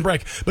frickin'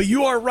 break. But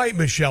you are right,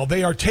 Michelle.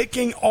 They are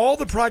taking all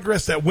the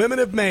progress that women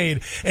have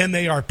made, and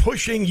they are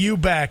pushing you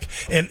back,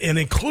 and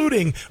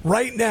including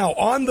right now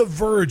on the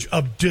verge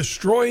of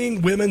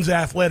destroying women's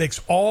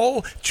athletics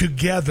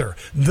altogether.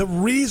 The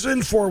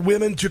reason for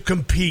women to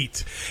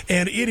compete,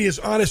 and it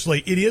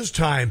is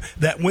time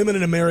that women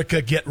in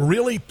America get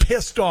really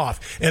pissed off.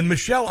 And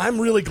Michelle, I'm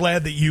really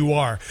glad that you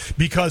are,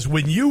 because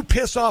when you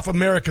piss off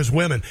America's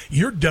women,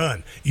 you're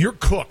done. You're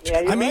cooked.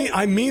 Yeah,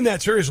 I mean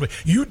that seriously.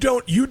 You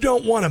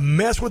don't want to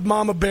mess with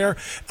Mama Bear,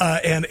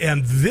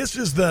 and this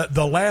is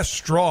the last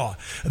straw,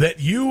 that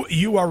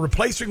you are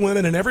replacing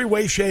women in every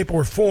way, shape,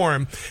 or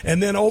form,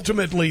 and then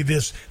ultimately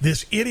this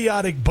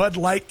idiotic Bud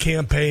Light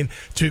campaign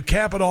to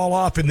cap it all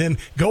off, and then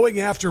going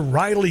after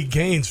Riley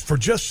Gaines for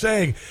just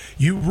saying,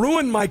 you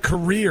ruined my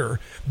career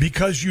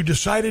because you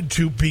decided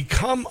to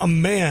become a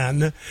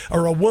man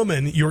or a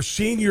woman your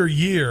senior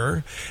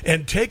year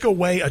and take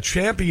away a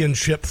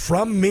championship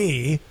from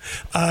me.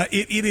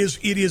 It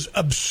is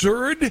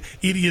absurd.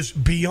 It is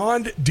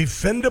beyond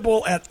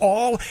defendable at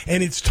all,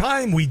 and it's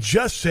time we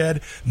just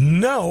said,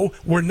 no,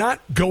 we're not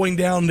going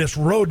down this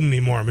road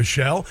anymore,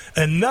 Michelle.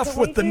 Enough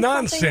with the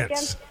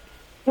nonsense.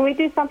 Can we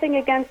do something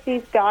against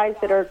these guys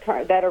that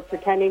are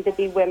pretending to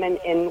be women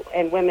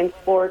in women's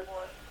sports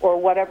or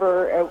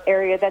whatever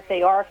area that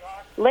they are?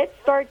 Let's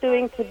start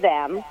doing to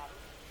them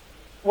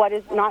what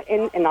is not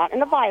in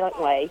a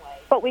violent way,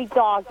 but we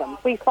dog them.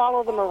 We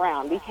follow them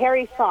around. We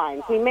carry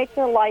signs. We make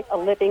their life a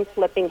living,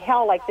 flipping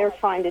hell like they're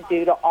trying to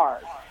do to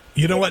ours.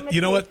 You know what?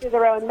 To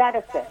their own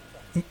medicine.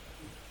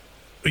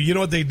 You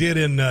know what they did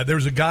there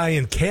was a guy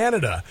in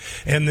Canada,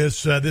 and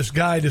this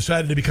guy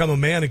decided to become a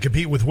man and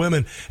compete with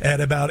women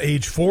at about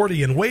age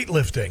 40 in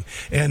weightlifting.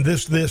 And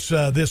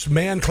this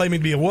man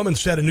claiming to be a woman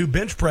set a new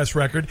bench press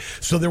record.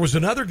 So there was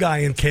another guy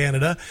in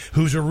Canada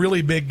who's a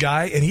really big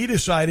guy, and he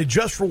decided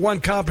just for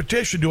one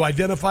competition to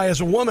identify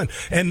as a woman.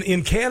 And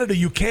in Canada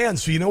you can.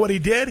 So you know what he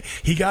did?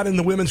 He got in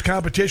the women's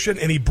competition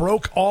and he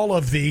broke all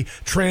of the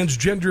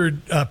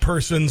transgendered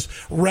persons'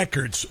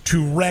 records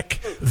to wreck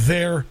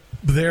their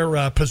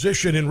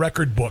position in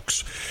record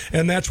books,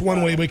 and that's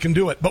one way we can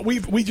do it. But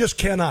we just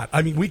cannot.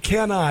 I mean, we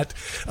cannot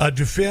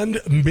defend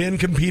men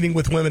competing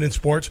with women in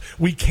sports.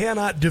 We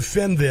cannot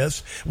defend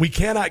this. We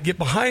cannot get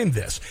behind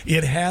this.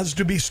 It has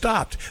to be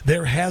stopped.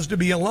 There has to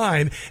be a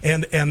line.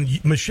 And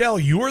Michelle,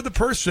 you're the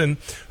person.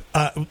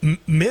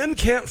 Men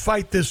can't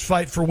fight this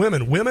fight for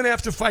women. Women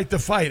have to fight the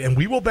fight, and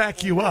we will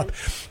back you up.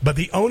 But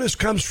the onus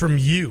comes from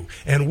you,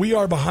 and we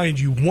are behind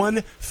you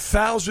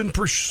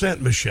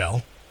 1,000%,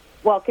 Michelle.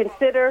 Well,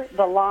 consider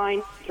the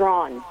line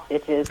drawn,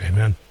 bitches.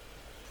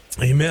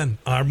 Amen.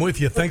 I'm with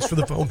you. Thanks for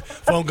the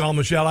phone call,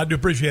 Michelle. I do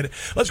appreciate it.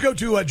 Let's go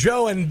to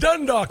Joe in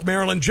Dundalk,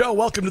 Maryland. Joe,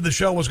 welcome to the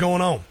show. What's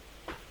going on?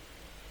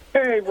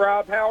 Hey,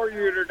 Rob. How are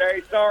you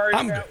today? Sorry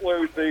about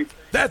Lucy.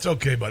 That's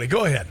okay, buddy.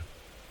 Go ahead.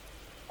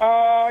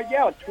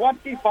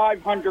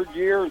 2,500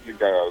 years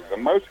ago, the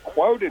most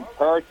quoted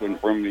person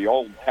from the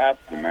Old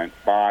Testament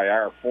by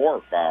our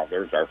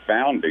forefathers, our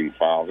founding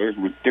fathers,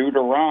 was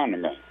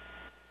Deuteronomy.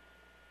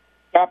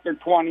 Chapter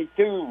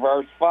 22,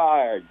 verse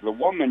 5, the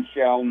woman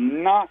shall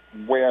not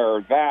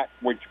wear that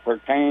which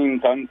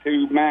pertains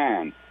unto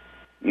man,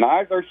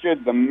 neither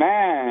should the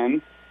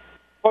man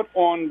put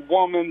on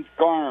woman's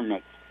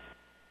garments.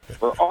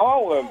 For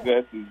all of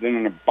this is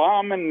an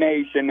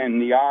abomination in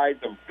the eyes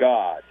of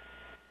God.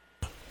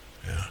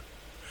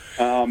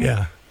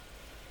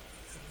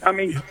 I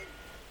mean,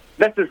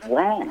 this is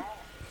wrong.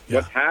 Yeah.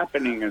 What's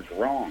happening is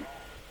wrong.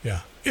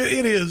 Yeah.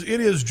 It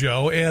is,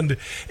 Joe, and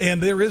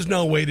there is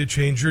no way to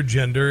change your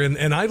gender.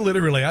 And I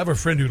have a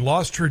friend who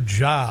lost her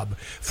job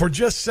for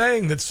just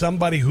saying that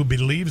somebody who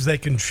believes they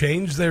can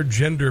change their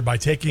gender by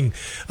taking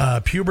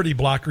puberty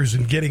blockers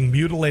and getting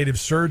mutilative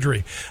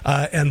surgery.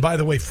 And by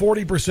the way,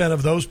 40%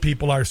 of those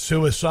people are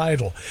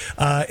suicidal.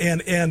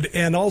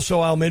 And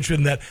also I'll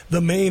mention that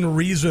the main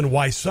reason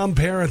why some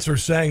parents are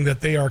saying that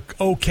they are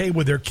okay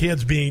with their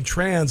kids being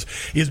trans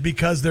is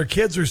because their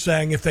kids are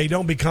saying if they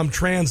don't become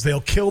trans,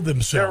 they'll kill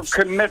themselves.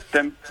 Commit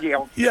them,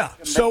 Yeah.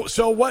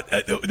 So what?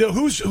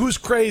 Who's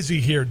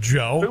crazy here,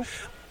 Joe?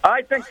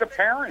 I think the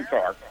parents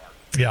are.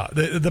 Yeah,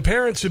 the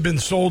parents have been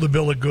sold a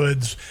bill of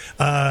goods.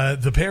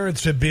 The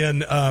parents have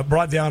been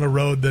brought down a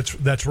road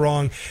that's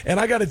wrong. And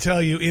I got to tell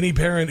you, any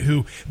parent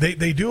who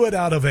they do it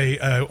out of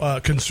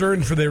a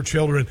concern for their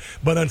children,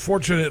 but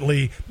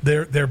unfortunately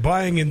they're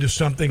buying into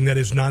something that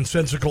is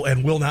nonsensical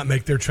and will not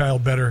make their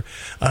child better.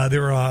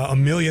 There are a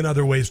million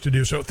other ways to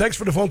do so. Thanks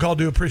for the phone call.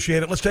 Do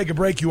appreciate it. Let's take a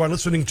break. You are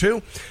listening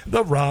to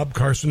The Rob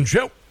Carson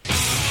Show.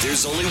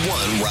 There's only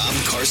one Rob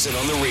Carson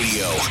on the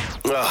radio.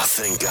 Oh,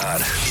 thank God.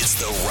 It's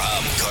the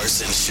Rob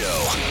Carson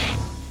Show.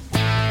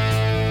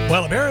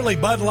 Well, apparently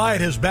Bud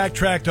Light has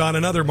backtracked on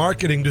another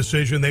marketing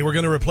decision. They were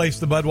going to replace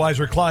the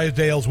Budweiser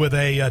Clydesdales with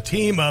a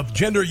team of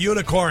gender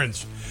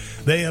unicorns.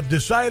 They have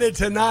decided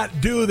to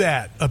not do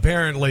that,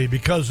 apparently,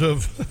 because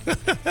of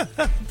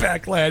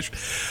backlash.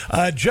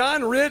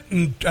 John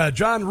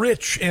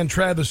Rich and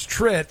Travis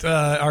Tritt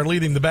are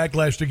leading the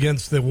backlash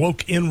against the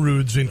woke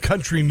inroads in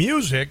country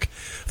music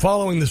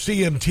following the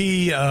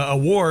CMT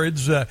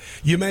Awards.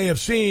 You may have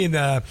seen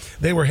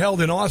they were held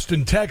in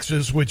Austin,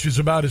 Texas, which is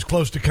about as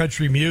close to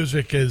country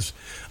music as,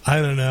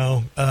 I don't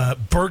know,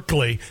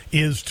 Berkeley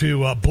is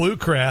to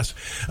Bluegrass.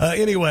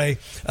 Anyway,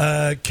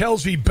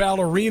 Kelsey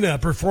Ballerina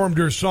performed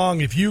her song,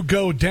 If You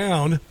Go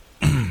Down,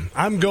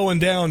 I'm Going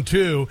Down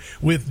Too,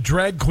 with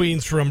drag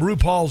queens from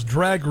RuPaul's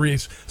Drag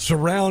Race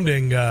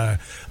surrounding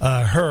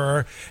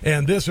her.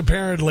 And this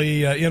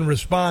apparently in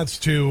response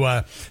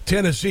to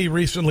Tennessee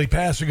recently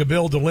passing a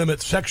bill to limit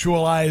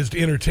sexualized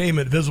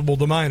entertainment visible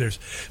to minors.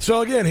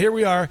 So again, here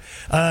we are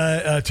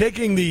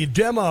taking the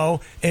demo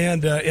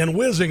and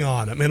whizzing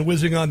on them and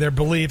whizzing on their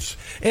beliefs.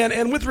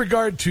 And with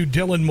regard to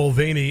Dylan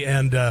Mulvaney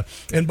and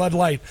Bud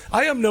Light,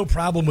 I have no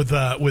problem with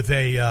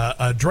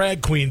a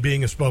drag queen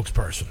being a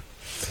spokesperson.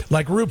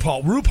 Like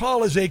RuPaul.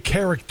 RuPaul is a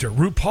character.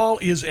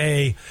 RuPaul is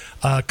a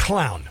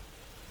clown.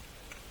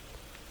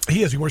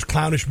 He wears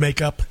clownish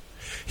makeup.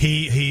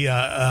 He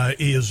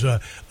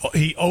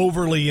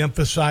overly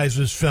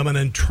emphasizes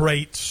feminine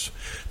traits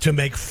to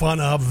make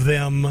fun of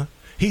them.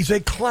 He's a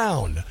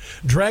clown.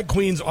 Drag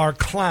queens are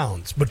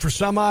clowns, but for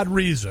some odd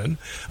reason,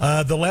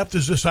 the left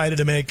has decided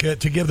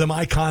to give them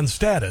icon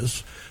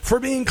status for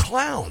being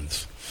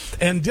clowns.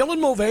 And Dylan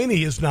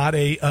Mulvaney is not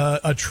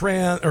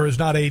is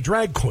not a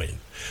drag queen.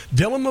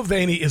 Dylan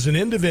Mulvaney is an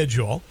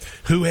individual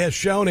who has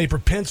shown a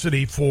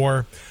propensity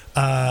for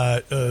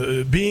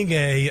being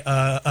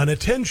an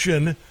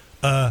attention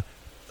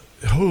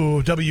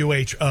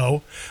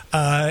WHO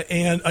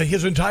and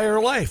his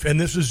entire life. And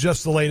this is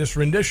just the latest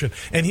rendition.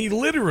 And he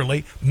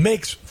literally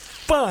makes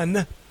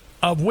fun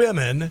of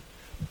women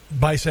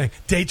by saying,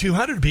 day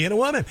 200 being a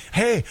woman.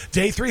 Hey,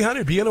 day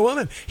 300 being a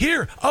woman.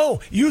 Here,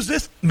 use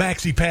this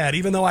maxi pad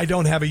even though I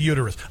don't have a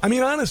uterus. I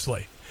mean,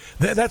 honestly.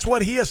 That's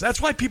what he is. That's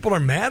why people are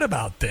mad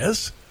about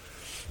this,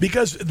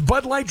 because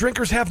Bud Light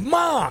drinkers have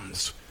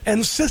moms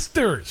and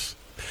sisters.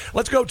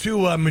 Let's go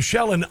to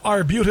Michelle in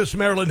Arbutus,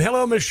 Maryland.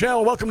 Hello,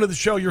 Michelle. Welcome to the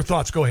show. Your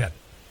thoughts. Go ahead.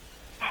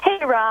 Hey,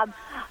 Rob.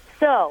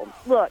 So,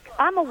 look,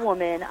 I'm a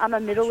woman. I'm a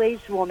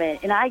middle-aged woman,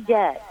 and I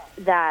get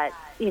that,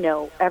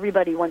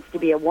 everybody wants to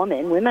be a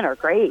woman. Women are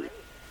great,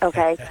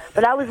 okay?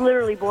 But I was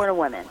literally born a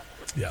woman.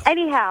 Yeah.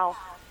 Anyhow,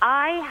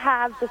 I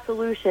have the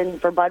solution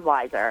for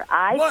Budweiser.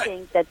 I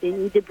think that they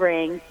need to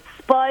bring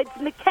Spuds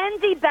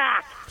McKenzie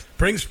back.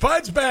 Bring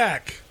Spuds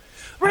back.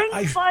 Bring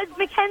Spuds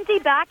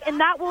McKenzie back, and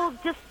that will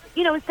just,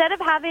 instead of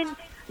having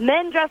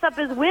men dress up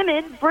as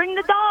women, bring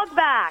the dog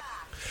back.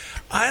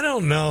 I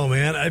don't know,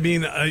 man. I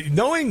mean,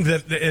 knowing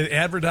that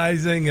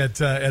advertising at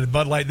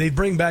Bud Light, they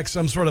bring back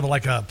some sort of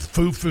like a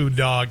foo-foo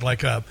dog,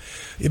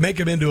 you make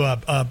him into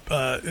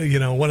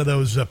one of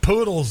those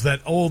poodles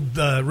that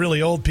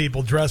really old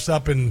people dress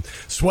up in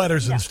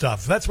sweaters and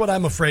stuff. That's what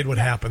I'm afraid would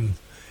happen.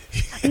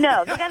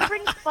 No, they got to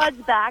bring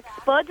Spuds back.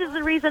 Spuds is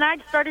the reason I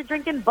started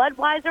drinking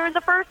Budweiser in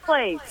the first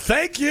place.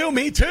 Thank you.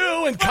 Me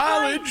too. In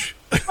college.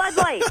 Bud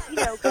Light,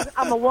 because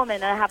I'm a woman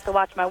and I have to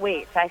watch my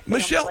weight.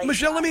 Michelle,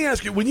 let me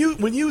ask you: when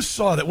you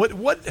saw that,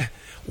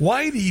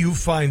 why do you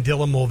find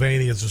Dylan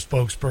Mulvaney as a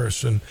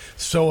spokesperson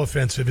so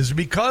offensive? Is it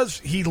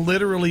because he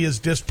literally is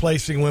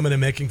displacing women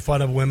and making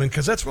fun of women?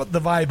 Because that's what the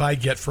vibe I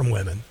get from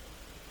women.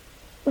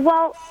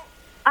 Well,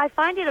 I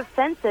find it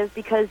offensive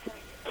because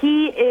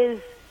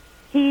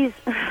he's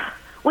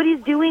what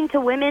he's doing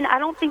to women. I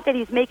don't think that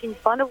he's making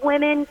fun of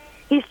women.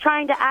 He's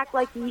trying to act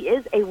like he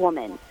is a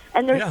woman.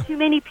 And there's too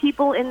many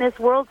people in this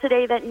world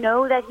today that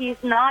know that he's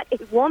not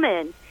a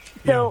woman.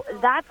 So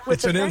that's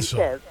what's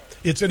offensive.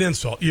 It's an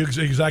insult. You're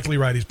exactly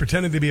right. He's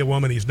pretending to be a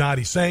woman. He's not.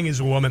 He's saying he's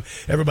a woman.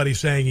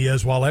 Everybody's saying he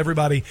is, while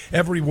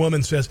every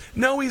woman says,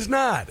 no, he's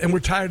not. And we're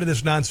tired of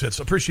this nonsense.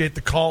 Appreciate the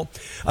call.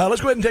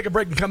 Let's go ahead and take a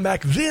break and come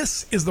back.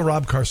 This is the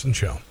Rob Carson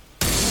Show.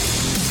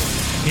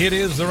 It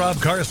is the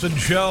Rob Carson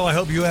Show. I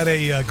hope you had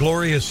a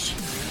glorious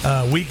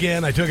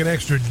weekend. I took an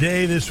extra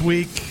day this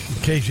week. In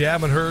case you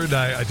haven't heard,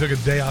 I took a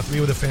day off to be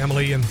with the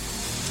family, and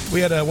we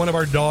had one of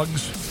our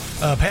dogs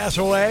pass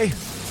away.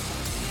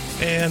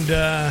 And,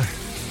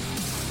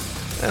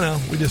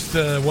 we just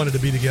wanted to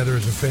be together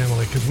as a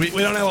family because we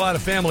don't have a lot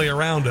of family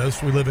around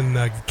us. We live in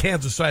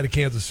Kansas side of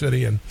Kansas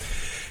City, and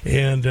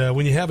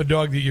when you have a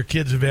dog that your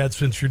kids have had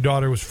since your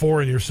daughter was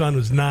 4 and your son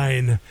was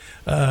 9,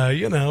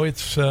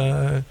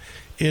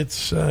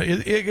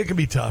 it can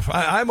be tough.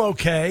 I'm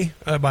okay,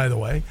 by the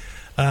way.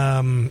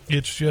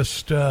 It's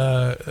just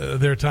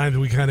there are times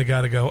we kind of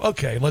got to go,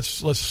 okay,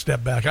 let's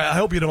step back. I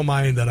hope you don't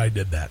mind that I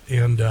did that.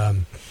 And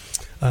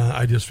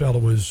I just felt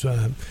it was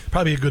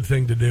probably a good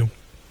thing to do.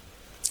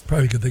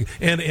 Probably a good thing.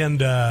 And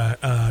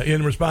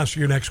in response to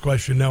your next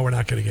question, no, we're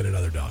not going to get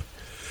another dog.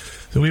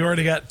 So we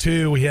already got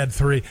 2. We had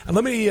 3. And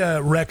let me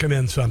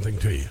recommend something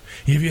to you.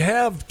 If you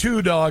have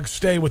 2 dogs,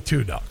 stay with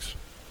 2 dogs.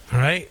 All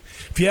right?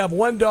 If you have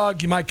 1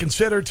 dog, you might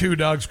consider 2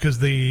 dogs because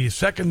the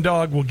second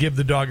dog will give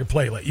the dog a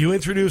playlet. You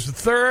introduce a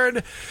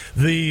third,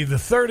 the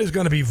third is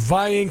going to be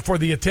vying for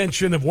the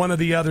attention of one of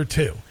the other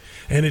 2.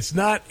 And it's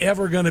not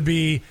ever going to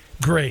be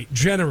great,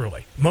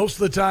 generally. Most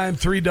of the time,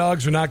 3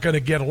 dogs are not going to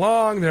get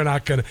along. They're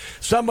not going to...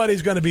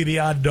 Somebody's going to be the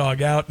odd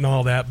dog out and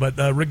all that. But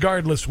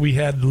regardless, we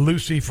had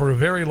Lucy for a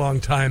very long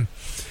time,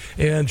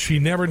 and she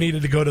never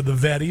needed to go to the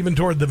vet, even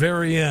toward the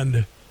very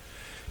end.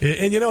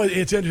 And, you know,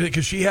 it's interesting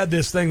because she had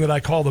this thing that I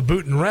call the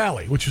boot and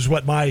rally, which is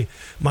what my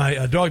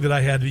dog that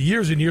I had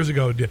years and years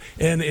ago did.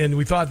 And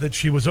we thought that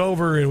she was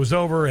over, and it was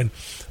over, and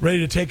ready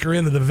to take her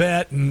into the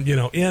vet and, you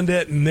know, end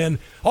it. And then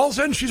all of a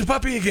sudden, she's a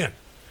puppy again.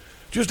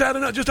 Just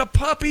a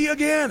puppy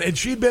again. And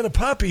she'd been a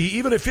puppy,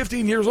 even at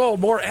 15 years old,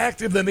 more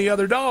active than the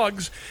other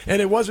dogs. And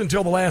it wasn't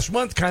until the last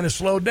month kind of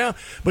slowed down.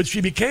 But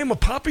she became a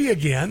puppy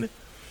again.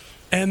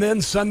 And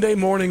then Sunday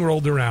morning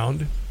rolled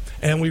around,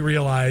 and we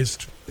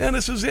realized, and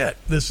this is it.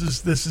 This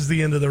is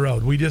the end of the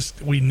road.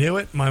 We knew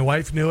it. My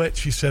wife knew it.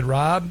 She said,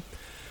 Rob,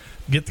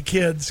 get the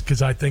kids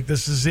because I think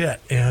this is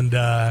it.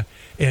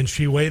 And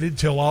she waited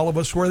till all of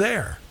us were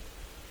there.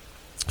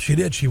 She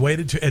did. She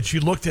waited and she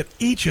looked at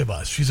each of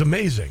us. She's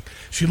amazing.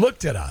 She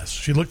looked at us.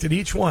 She looked at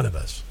each one of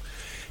us.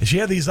 And she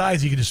had these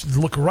eyes. You could just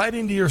look right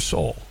into your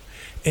soul.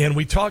 And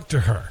we talked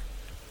to her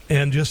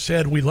and just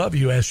said, we love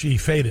you, as she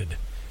faded.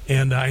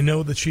 And I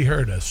know that she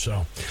heard us.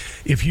 So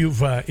if you've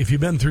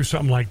been through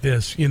something like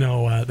this, you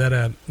know that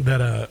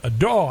a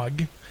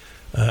dog,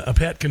 a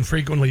pet can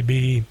frequently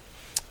be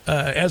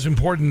as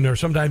important or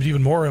sometimes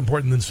even more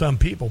important than some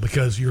people,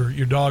 because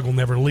your dog will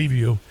never leave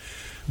you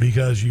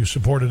because you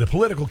supported a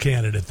political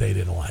candidate they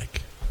didn't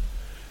like.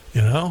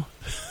 You know?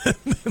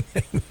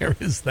 There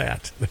is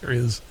that.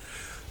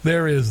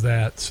 There is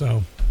that.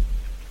 So,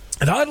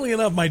 and oddly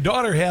enough, my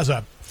daughter has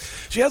a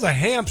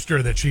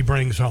hamster that she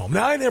brings home.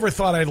 Now, I never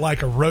thought I'd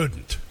like a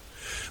rodent,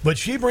 but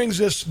she brings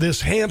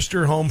this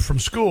hamster home from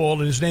school,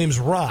 and his name's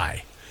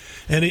Rye,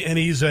 and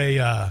he's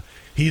a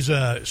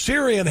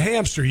Syrian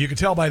hamster. You can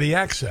tell by the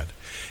accent,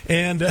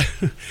 and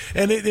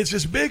it's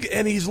this big,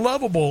 and he's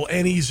lovable,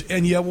 and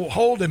you will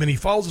hold him, and he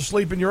falls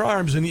asleep in your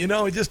arms, and you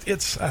know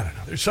it's I don't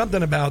know. There's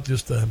something about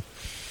just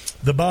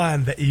the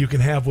bond that you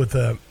can have with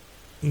a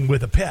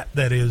pet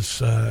that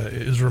is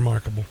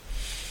remarkable.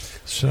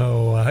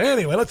 So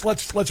anyway,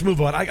 let's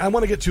move on. I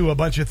want to get to a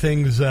bunch of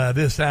things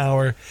this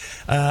hour.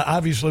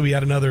 Obviously, we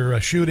had another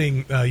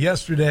shooting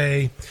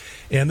yesterday,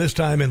 and this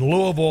time in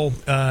Louisville,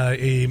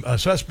 a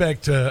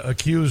suspect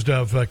accused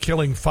of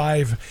killing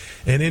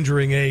 5 and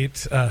injuring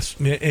 8,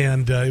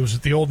 and it was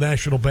at the Old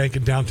National Bank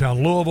in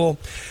downtown Louisville.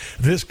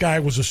 This guy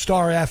was a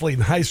star athlete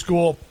in high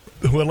school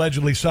who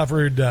allegedly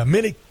suffered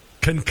many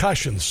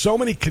concussions, so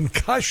many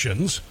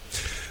concussions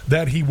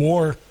that he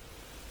wore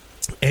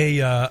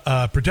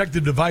a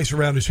protective device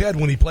around his head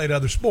when he played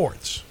other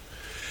sports.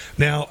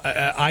 Now,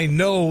 I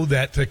know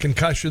that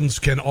concussions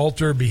can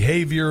alter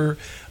behavior,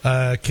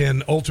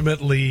 can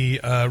ultimately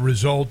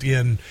result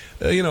in,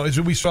 as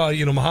we saw,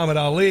 Muhammad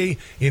Ali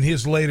in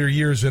his later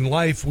years in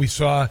life, we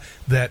saw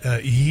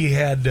that he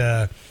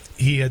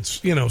had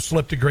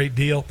slipped a great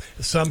deal.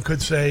 Some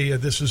could say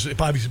this is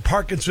obviously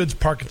Parkinson's.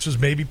 Parkinson's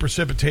may be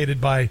precipitated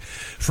by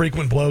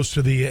frequent blows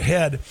to the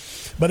head.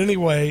 But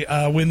anyway,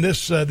 when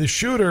this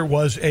shooter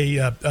was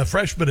a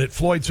freshman at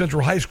Floyd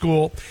Central High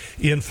School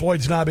in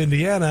Floyd's Knob,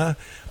 Indiana,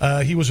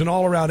 he was an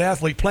all-around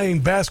athlete playing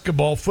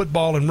basketball,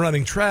 football, and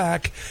running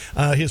track.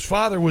 His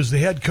father was the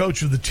head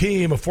coach of the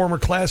team. A former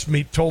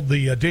classmate told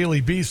the Daily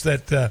Beast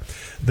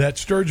that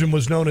Sturgeon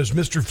was known as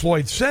Mr.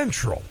 Floyd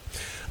Central.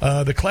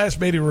 The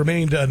classmate who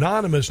remained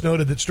anonymous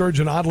noted that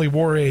Sturgeon oddly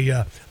wore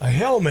a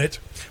helmet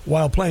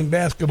while playing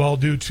basketball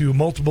due to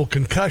multiple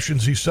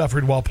concussions he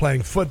suffered while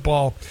playing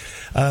football.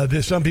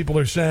 Some people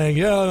are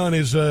saying, on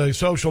his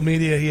social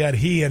media he had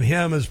he and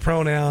him as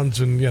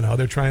pronouns, and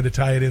they're trying to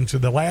tie it into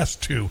the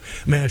last 2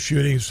 mass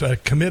shootings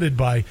committed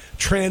by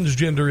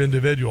transgender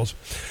individuals,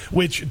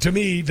 which to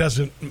me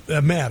doesn't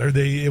matter.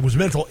 It was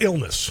mental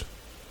illness.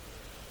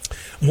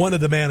 One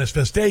of the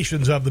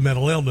manifestations of the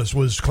mental illness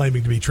was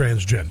claiming to be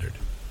transgendered.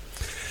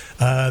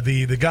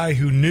 The guy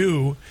who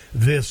knew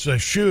this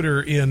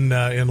shooter in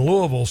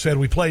Louisville said,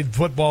 we played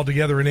football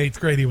together in 8th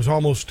grade. He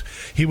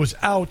was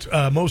out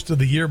most of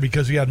the year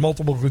because he had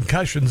multiple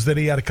concussions. Then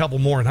he had a couple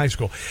more in high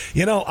school.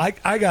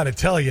 I got to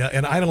tell you,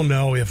 and I don't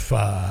know if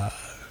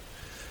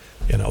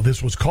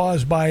this was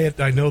caused by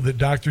it. I know that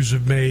doctors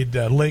have made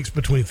links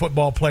between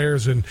football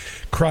players and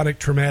chronic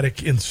traumatic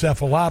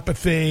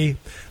encephalopathy,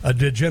 a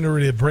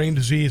degenerative brain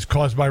disease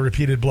caused by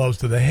repeated blows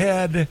to the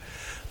head.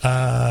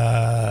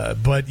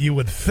 But you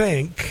would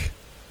think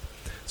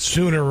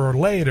sooner or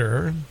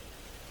later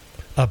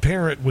a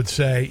parent would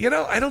say,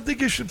 I don't think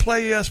you should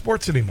play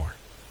sports anymore.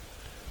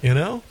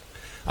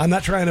 I'm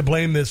not trying to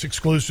blame this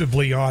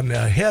exclusively on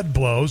head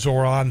blows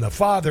or on the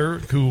father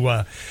who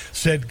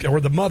said, or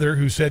the mother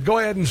who said, go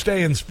ahead and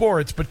stay in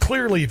sports. But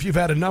clearly, if you've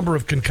had a number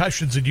of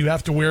concussions and you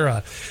have to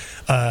wear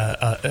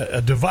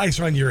a device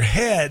on your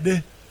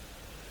head,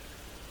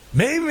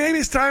 maybe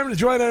it's time to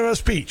join a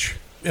speech,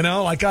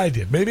 like I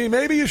did.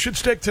 Maybe you should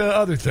stick to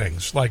other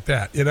things like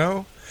that,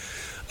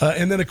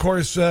 And then, of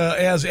course,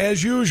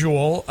 as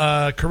usual,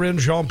 Karine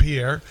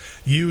Jean-Pierre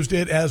used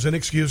it as an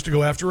excuse to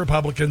go after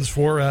Republicans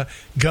for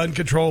gun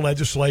control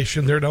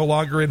legislation. They're no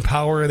longer in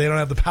power. They don't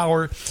have the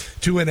power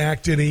to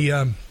enact any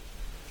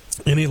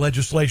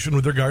legislation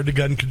with regard to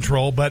gun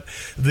control. But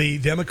the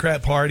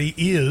Democrat Party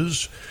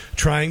is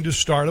trying to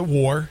start a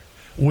war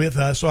with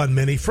us on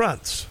many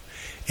fronts.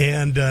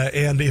 And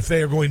if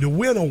they are going to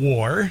win a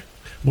war,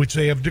 which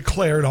they have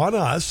declared on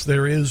us,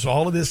 there is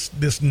all of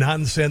this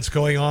nonsense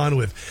going on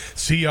with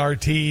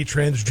CRT,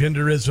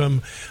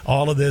 transgenderism,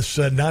 all of this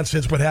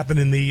nonsense. What happened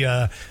in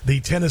the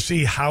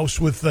Tennessee House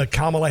with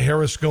Kamala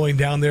Harris going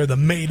down there, the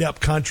made-up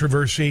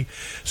controversy,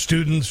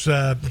 students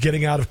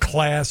getting out of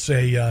class,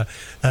 a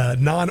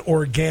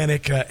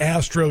non-organic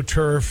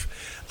AstroTurf,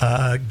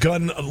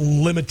 gun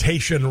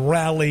limitation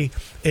rally,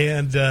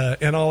 and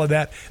all of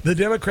that. The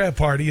Democrat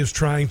Party is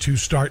trying to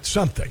start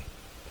something.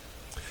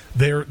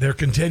 They're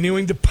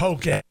continuing to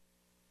poke at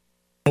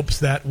hopes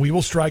that we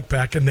will strike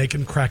back and they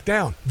can crack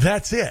down.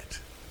 That's it.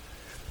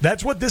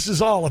 That's what this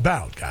is all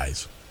about,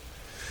 guys.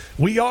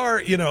 We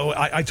are,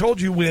 I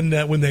told you when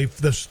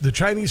the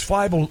Chinese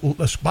spy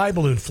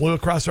balloon flew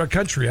across our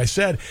country, I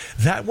said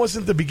that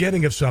wasn't the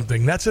beginning of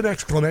something. That's an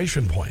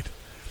exclamation point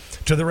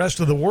to the rest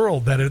of the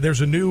world that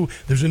there's a new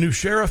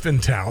sheriff in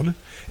town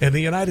and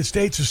the United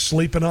States is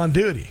sleeping on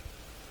duty.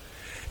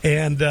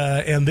 And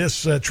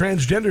this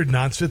transgendered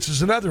nonsense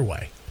is another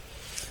way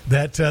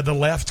that the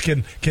left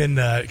can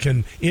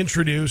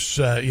introduce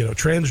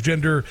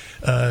transgender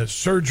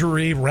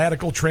surgery,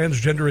 radical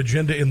transgender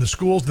agenda in the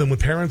schools. Then when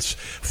parents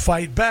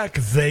fight back,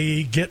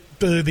 they get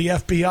the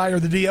FBI or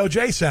the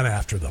DOJ sent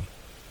after them.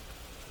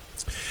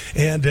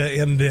 And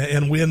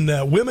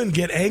when women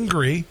get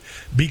angry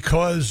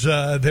because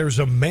there's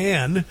a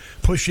man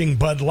pushing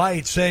Bud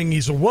Light saying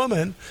he's a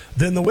woman,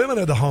 then the women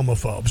are the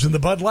homophobes and the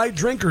Bud Light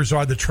drinkers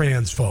are the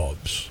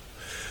transphobes.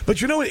 But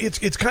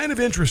it's kind of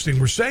interesting.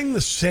 We're saying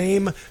the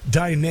same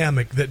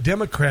dynamic that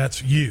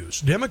Democrats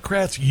use.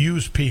 Democrats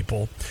use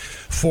people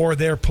for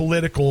their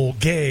political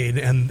gain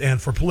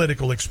and for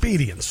political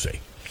expediency.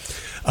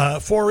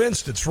 For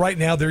instance, right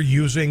now they're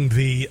using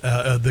the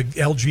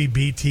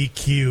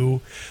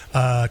LGBTQ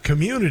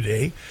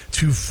community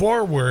to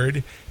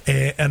forward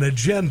an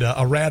agenda,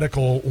 a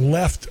radical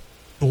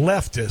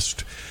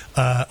leftist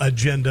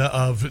agenda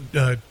of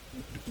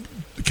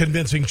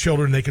convincing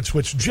children they could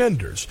switch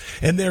genders.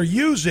 And they're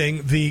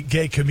using the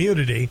gay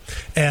community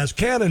as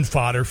cannon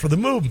fodder for the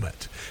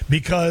movement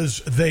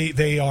because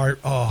they are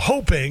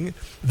hoping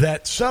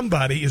that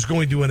somebody is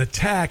going to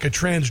attack a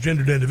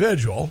transgendered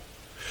individual,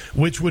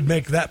 which would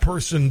make that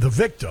person the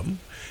victim,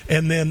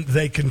 and then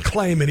they can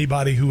claim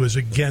anybody who is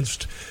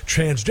against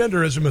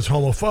transgenderism as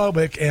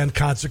homophobic and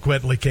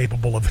consequently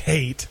capable of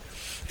hate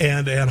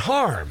and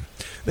harm.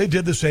 They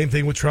did the same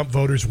thing with Trump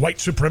voters. White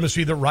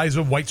supremacy, the rise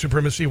of white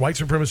supremacy. White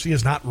supremacy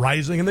is not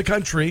rising in the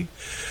country,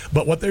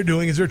 but what they're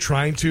doing is they're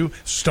trying to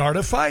start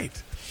a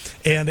fight.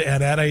 And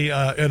at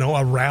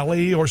a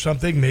rally or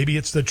something, maybe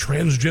it's the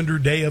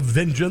Transgender Day of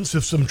Vengeance.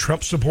 If some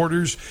Trump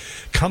supporters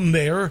come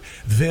there,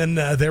 then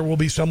there will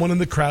be someone in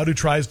the crowd who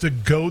tries to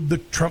goad the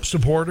Trump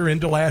supporter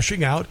into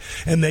lashing out,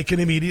 and they can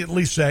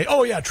immediately say,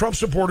 oh, yeah, Trump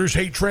supporters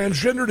hate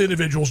transgendered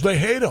individuals. They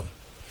hate them.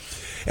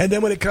 And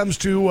then when it comes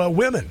to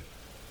women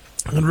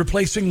and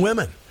replacing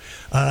women,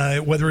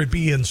 whether it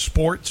be in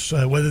sports,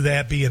 whether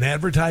that be in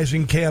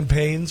advertising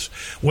campaigns,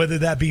 whether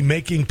that be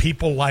making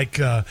people like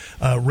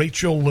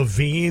Rachel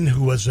Levine,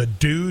 who was a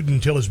dude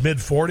until his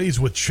mid-40s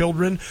with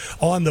children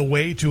on the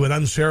way to an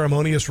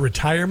unceremonious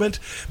retirement,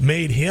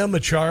 made him a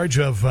charge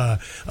of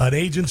an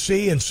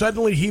agency, and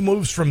suddenly he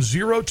moves from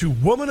 0 to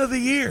Woman of the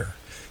Year.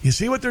 You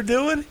see what they're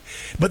doing?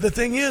 But the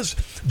thing is,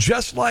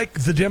 just like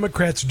the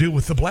Democrats do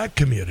with the black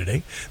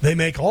community, they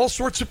make all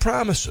sorts of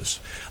promises,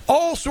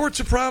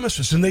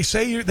 and they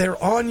say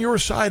they're on your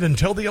side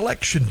until the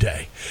election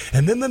day.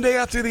 And then the day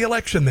after the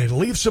election, they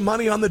leave some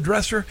money on the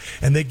dresser,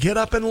 and they get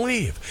up and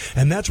leave.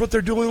 And that's what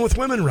they're doing with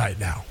women right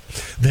now.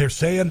 They're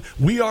saying,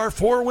 we are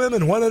for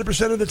women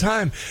 100% of the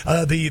time.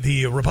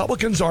 The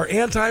Republicans are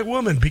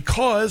anti-woman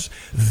because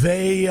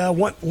they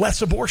want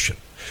less abortion.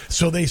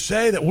 So they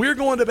say that we're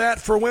going to bat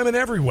for women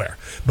everywhere.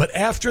 But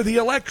after the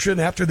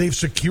election, after they've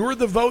secured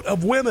the vote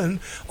of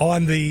women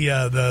on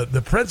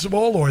the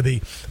principle or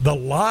the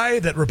lie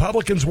that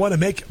Republicans want to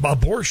make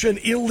abortion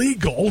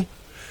illegal,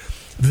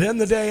 then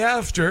the day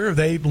after,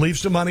 they leave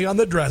some money on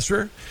the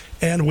dresser,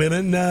 and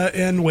women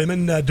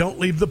don't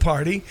leave the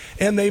party,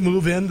 and they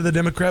move into the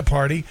Democrat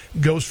Party,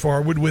 goes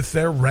forward with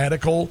their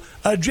radical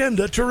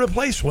agenda to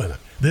replace women.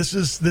 This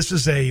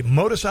is a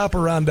modus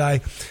operandi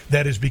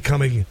that is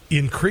becoming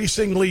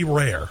increasingly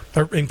rare,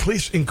 or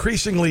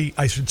increasingly,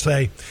 I should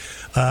say,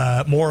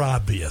 more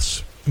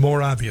obvious.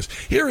 more obvious.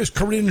 Here is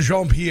Karine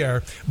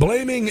Jean-Pierre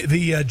blaming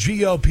the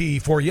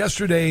GOP for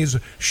yesterday's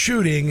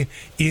shooting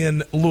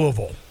in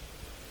Louisville.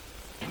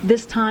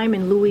 This time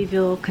in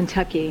Louisville,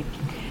 Kentucky.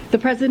 The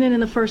president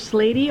and the first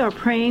lady are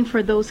praying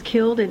for those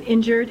killed and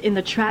injured in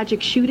the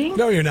tragic shooting.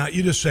 No, you're not.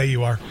 You just say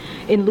you are.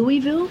 In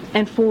Louisville,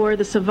 and for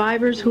the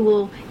survivors who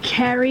will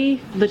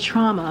carry the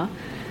trauma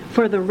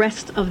for the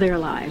rest of their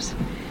lives.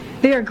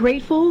 They are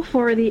grateful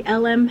for the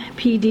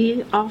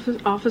LMPD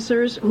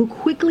officers who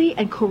quickly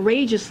and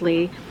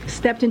courageously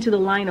stepped into the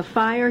line of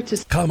fire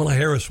to... Kamala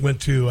Harris went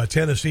to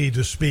Tennessee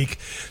to speak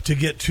to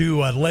get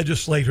two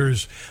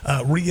legislators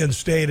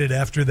reinstated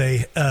after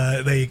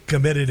they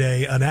committed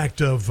an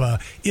act of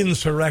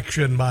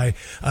insurrection by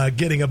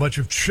getting a bunch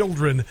of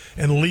children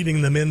and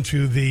leading them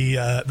into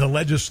the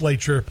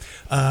legislature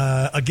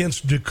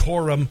against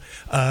decorum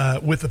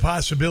with the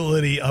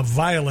possibility of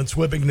violence,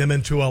 whipping them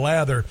into a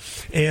lather.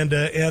 And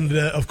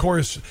of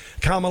course,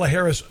 Kamala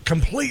Harris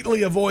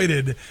completely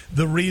avoided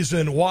the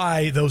reason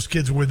why those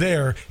kids were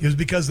there. It was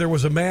because there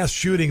was a mass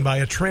shooting by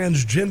a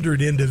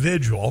transgendered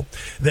individual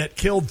that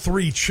killed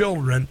 3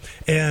 children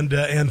and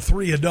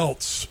 3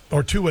 adults,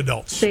 or 2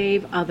 adults.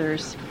 Save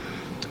others.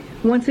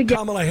 Once again,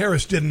 Kamala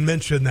Harris didn't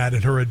mention that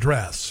in her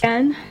address.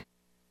 And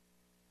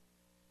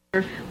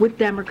with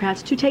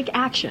Democrats to take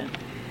action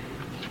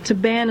to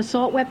ban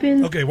assault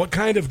weapons. Okay, what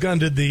kind of gun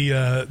did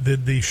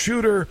the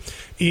shooter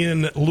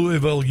in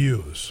Louisville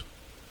use?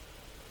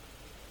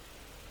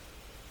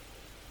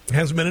 It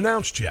hasn't been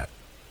announced yet.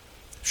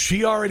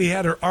 She already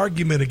had her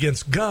argument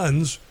against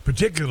guns,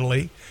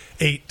 particularly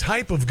a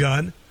type of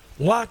gun,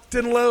 locked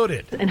and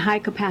loaded. And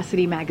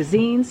high-capacity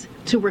magazines,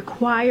 to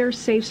require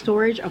safe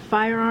storage of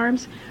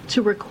firearms,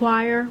 to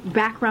require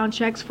background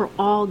checks for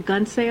all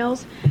gun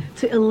sales,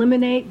 to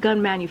eliminate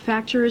gun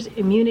manufacturers'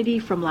 immunity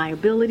from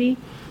liability.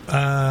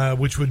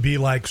 Which would be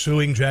like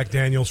suing Jack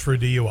Daniels for a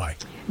DUI.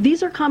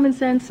 These are common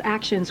sense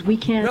actions. We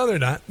can't... No, they're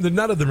not.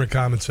 None of them are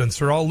common sense.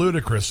 They're all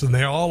ludicrous, and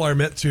they all are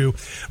meant to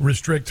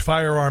restrict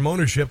firearm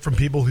ownership from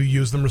people who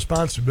use them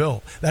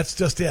responsibly. That's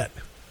just it.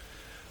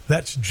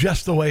 That's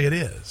just the way it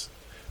is.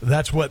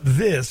 That's what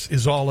this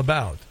is all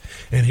about.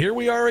 And here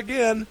we are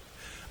again.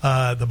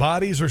 The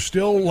bodies are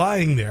still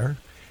lying there,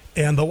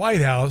 and the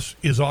White House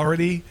is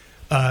already...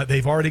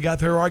 they've already got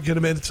their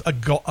arguments,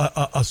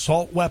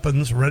 assault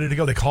weapons ready to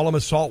go. They call them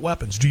assault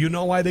weapons. Do you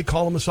know why they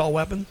call them assault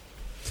weapons?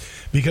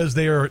 Because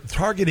they are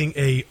targeting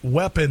a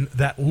weapon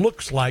that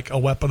looks like a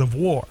weapon of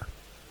war.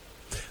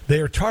 They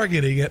are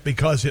targeting it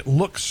because it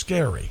looks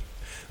scary.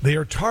 They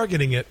are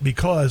targeting it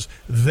because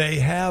they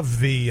have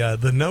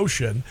the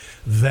notion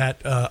that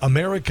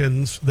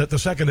Americans, that the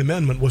Second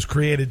Amendment was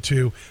created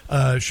to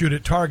shoot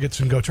at targets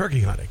and go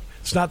turkey hunting.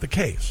 It's not the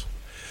case.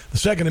 The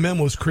Second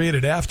Amendment was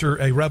created after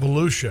a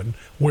revolution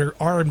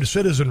where armed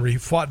citizenry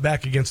fought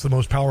back against the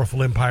most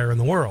powerful empire in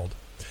the world.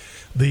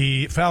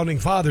 The Founding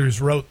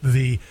Fathers wrote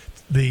the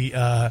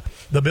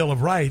Bill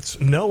of Rights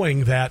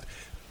knowing that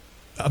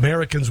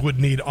Americans would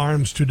need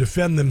arms to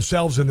defend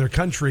themselves and their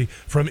country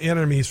from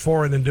enemies,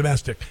 foreign and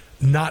domestic,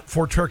 not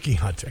for turkey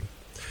hunting.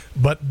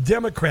 But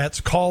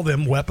Democrats call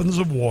them weapons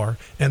of war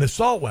and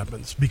assault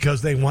weapons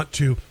because they want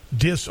to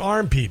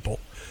disarm people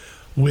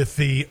with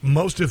the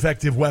most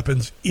effective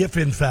weapons if,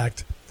 in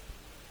fact,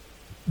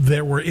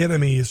 there were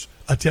enemies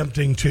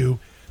attempting to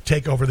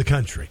take over the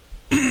country,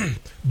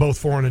 both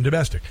foreign and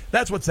domestic.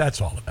 That's what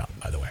that's all about,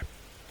 by the way.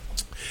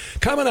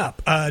 Coming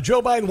up,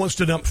 Joe Biden wants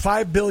to dump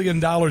 $5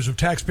 billion of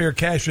taxpayer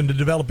cash into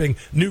developing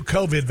new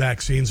COVID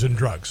vaccines and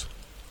drugs.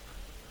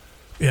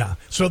 Yeah,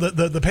 so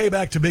the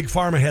payback to Big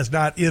Pharma has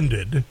not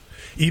ended,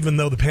 even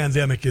though the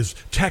pandemic is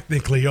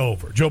technically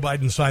over. Joe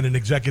Biden signed an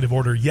executive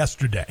order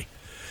yesterday,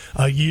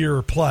 a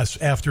year plus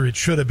after it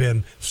should have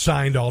been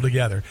signed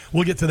altogether.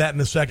 We'll get to that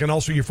in a second.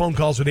 Also, your phone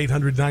calls at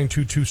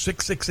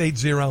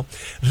 800-922-6680.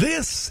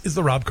 This is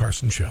the Rob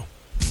Carson Show.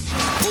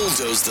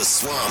 Bulldoze the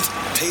swamp,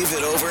 pave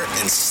it over,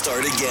 and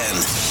start again.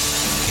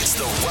 It's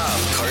the Rob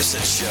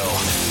Carson Show.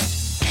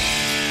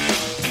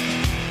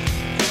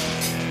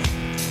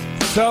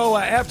 So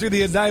after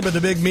the indictment,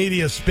 the big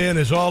media spin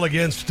is all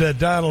against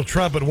Donald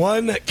Trump. But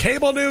one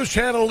cable news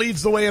channel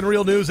leads the way in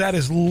real news. That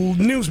is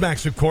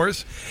Newsmax, of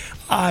course.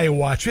 I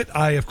watch it.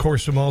 I, of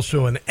course, am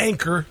also an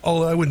anchor,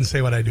 although I wouldn't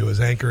say what I do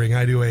is anchoring.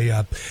 I do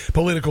a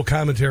political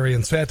commentary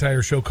and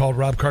satire show called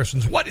Rob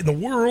Carson's What in the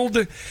World?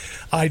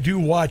 I do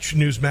watch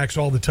Newsmax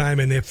all the time,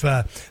 and if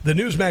the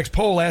Newsmax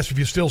poll asks if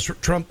you still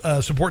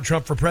support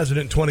Trump for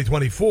president in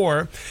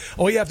 2024,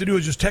 all you have to do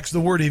is just text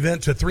the word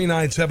event to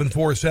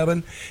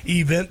 39747,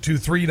 event to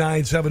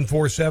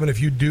 39747. If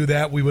you do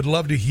that, we would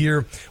love to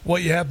hear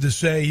what you have to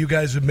say. You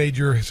guys have made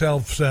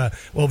yourselves,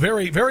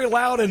 very, very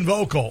loud and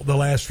vocal the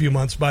last few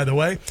months, by the way.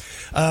 way.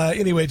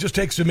 Anyway, it just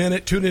takes a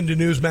minute. Tune into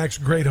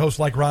Newsmax. Great hosts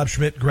like Rob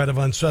Schmidt, Greta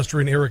Van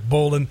Susteren, Eric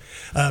Bolin.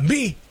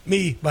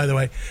 Me, by the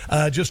way.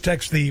 Just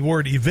text the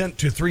word event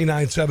to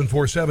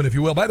 39747, if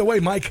you will. By the way,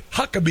 Mike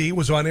Huckabee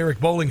was on Eric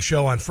Bolling's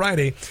show on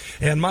Friday,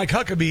 and Mike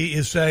Huckabee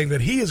is saying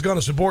that he is going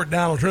to support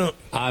Donald Trump.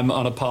 I'm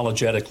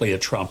unapologetically a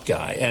Trump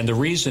guy, and the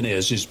reason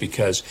is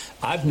because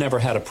I've never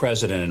had a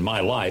president in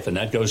my life, and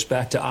that goes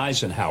back to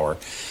Eisenhower,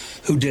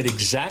 who did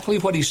exactly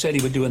what he said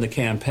he would do in the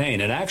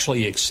campaign and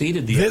actually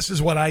exceeded the... This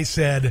is what I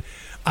said.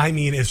 I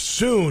mean, as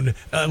soon,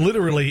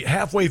 literally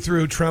halfway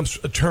through Trump's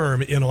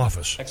term in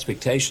office.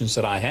 Expectations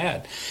that I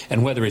had.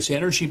 And whether it's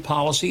energy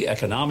policy,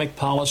 economic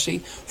policy,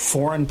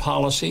 foreign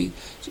policy,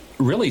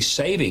 really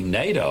saving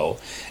NATO,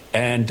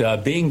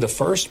 and being the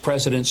first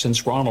president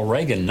since Ronald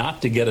Reagan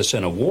not to get us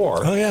in a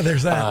war. Oh, yeah,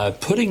 there's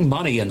that. Putting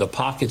money in the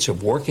pockets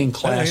of working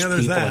class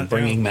people and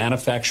bringing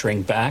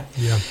manufacturing back.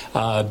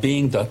 Yeah.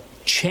 Being the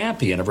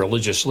champion of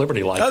religious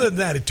liberty. Other than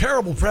that, a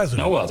terrible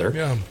president. No other.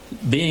 Yeah.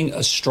 Being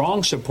a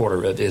strong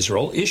supporter of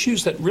Israel,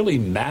 issues that really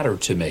matter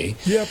to me.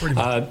 Yeah, pretty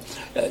much.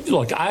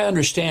 Look, I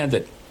understand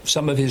that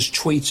some of his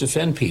tweets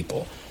offend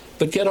people,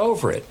 but get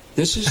over it.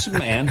 This is a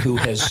man who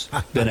has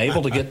been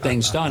able to get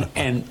things done.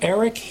 And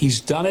Eric, he's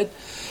done it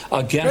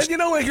against... And you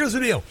know what? Here's the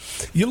deal.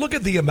 You look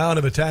at the amount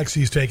of attacks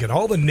he's taken,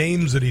 all the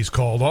names that he's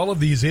called, all of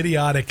these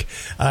idiotic,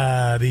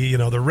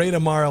 the Reyna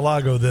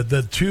Mar-a-Lago,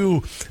 the two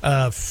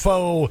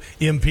faux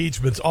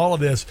impeachments, all of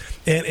this,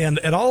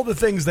 and all the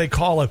things they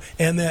call him,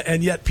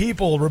 and yet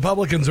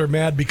Republicans are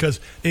mad because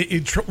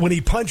when he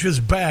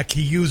punches back,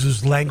 he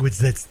uses language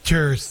that's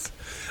terse.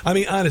 I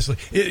mean, honestly,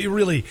 it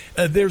really,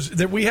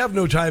 we have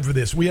no time for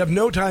this. We have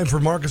no time for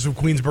Marcus of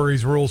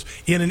Queensberry's rules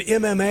in an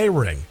MMA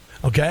ring.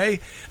 Okay,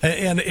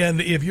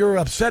 and if you're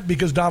upset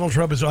because Donald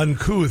Trump is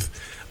uncouth,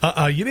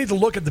 you need to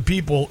look at the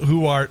people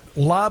who are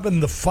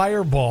lobbing the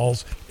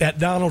fireballs at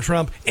Donald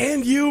Trump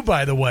and you,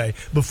 by the way,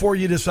 before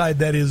you decide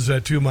that is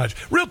too much.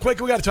 Real quick,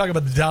 we got to talk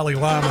about the Dalai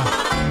Lama.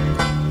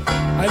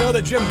 I know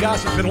that Jim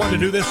Gossip's been wanting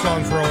to do this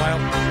song for a while.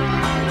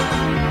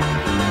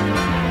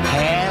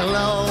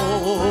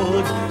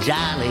 Hello,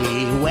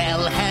 Dolly.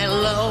 Well,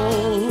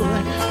 hello,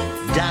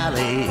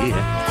 Dolly.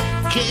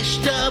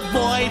 Kissed a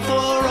boy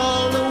for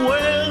all the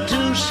world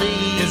to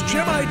see. Is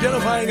Jim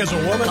identifying as a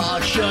woman?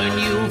 Caution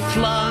you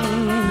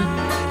flung.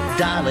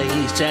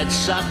 Dolly said,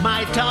 suck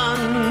my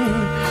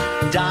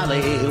tongue.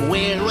 Dolly,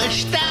 we're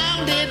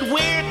astounded,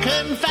 we're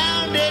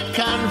confounded,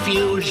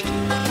 confused.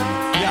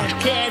 As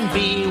can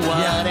be,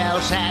 what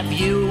else have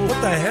you?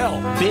 What the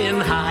hell?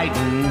 Been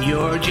hiding,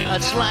 you're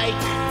just like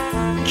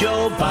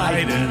Joe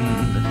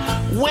Biden.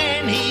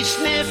 When he's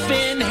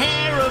sniffing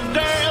hair of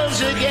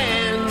girls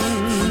again.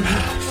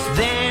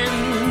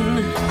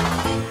 Then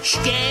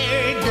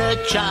scared the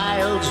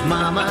child's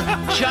mama.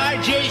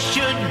 Charges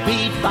should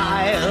be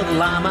filed,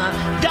 llama.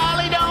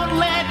 Dolly, don't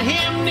let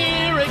him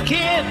near a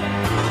kid.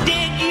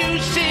 Did you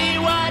see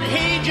what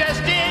he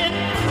just did?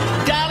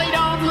 Dolly,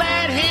 don't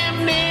let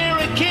him near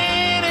a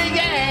kid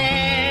again.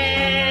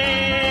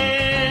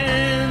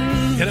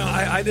 You know,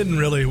 I didn't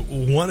really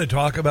want to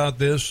talk about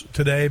this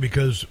today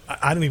because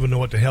I don't even know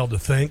what the hell to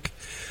think.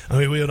 I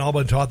mean, we had all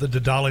been taught that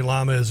the Dalai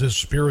Lama is this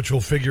spiritual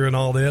figure and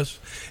all this.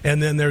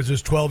 And then there's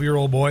this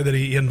 12-year-old boy that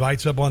he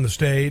invites up on the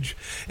stage.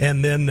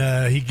 And then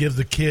he gives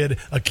the kid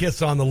a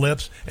kiss on the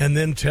lips and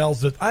then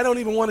tells that, I don't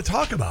even want to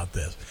talk about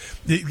this.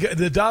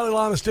 The Dalai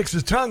Lama sticks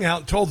his tongue out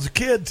and tells the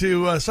kid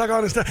to suck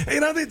on his tongue.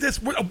 You know,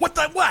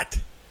 what?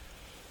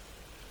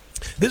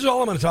 This is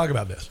all I'm going to talk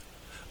about this.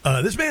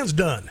 This man's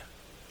done.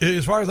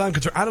 As far as I'm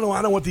concerned, I don't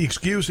know what the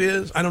excuse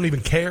is. I don't even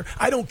care.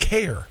 I don't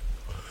care.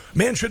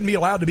 Man shouldn't be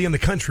allowed to be in the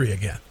country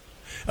again.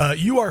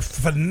 You are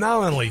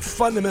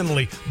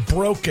fundamentally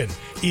broken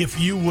if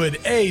you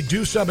would, A,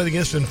 do something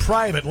against in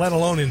private, let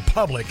alone in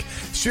public.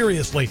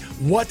 Seriously,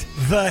 what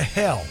the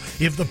hell?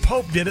 If the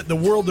Pope did it, the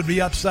world would be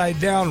upside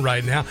down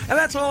right now. And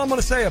that's all I'm going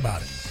to say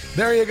about it.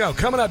 There you go.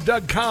 Coming up,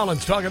 Doug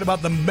Collins talking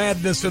about the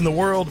madness in the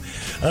world,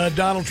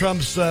 Donald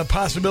Trump's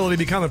possibility to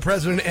become a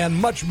president, and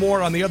much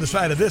more on the other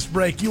side of this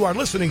break. You are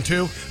listening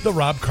to The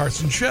Rob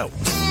Carson Show.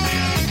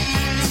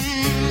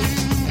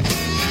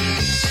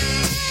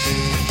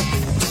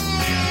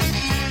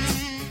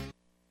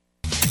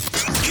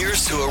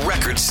 To a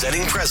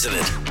record-setting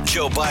president.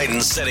 Joe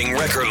Biden setting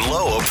record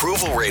low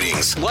approval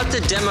ratings. What the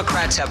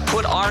Democrats have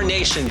put our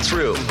nation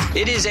through.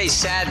 It is a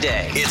sad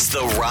day. It's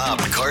the Rob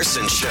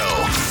Carson Show.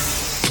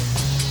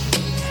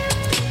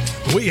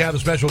 We have a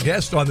special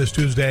guest on this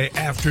Tuesday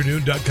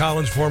afternoon. Doug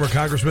Collins, former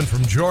congressman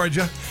from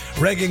Georgia,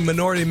 ranking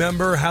minority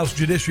member, House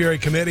Judiciary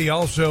Committee,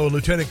 also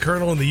lieutenant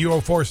colonel in the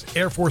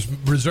Air Force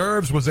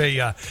Reserves, was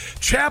a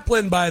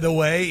chaplain, by the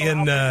way.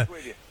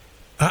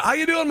 How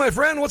you doing, my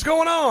friend? What's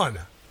going on?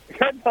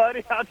 Good,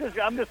 buddy.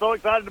 I'm just so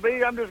excited to be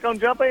here. I'm just going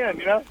to jump in,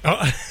 you know?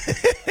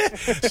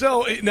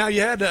 So, now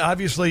you had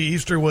obviously,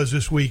 Easter was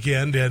this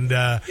weekend, and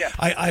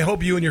I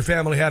hope you and your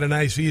family had a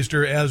nice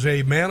Easter. As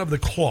a man of the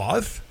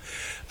cloth,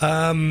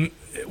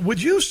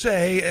 would you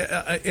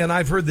say, and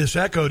I've heard this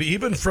echoed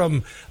even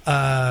from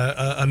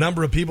a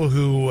number of people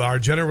who are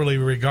generally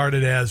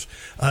regarded as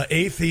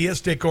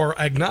atheistic or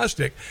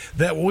agnostic,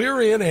 that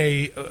we're in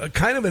a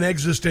kind of an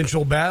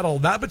existential battle,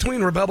 not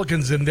between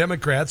Republicans and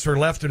Democrats or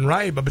left and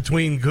right, but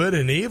between good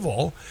and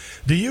evil?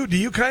 Do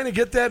you kind of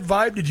get that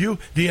vibe?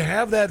 Do you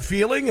have that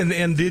feeling,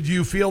 and did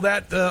you feel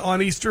that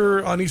on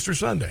Easter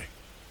Sunday?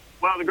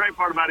 Well, the great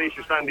part about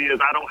Easter Sunday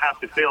is I don't have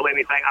to feel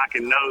anything. I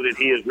can know that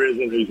he is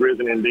risen. He's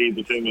risen indeed.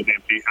 The tomb is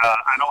empty.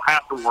 I don't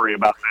have to worry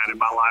about that in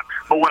my life.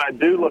 But when I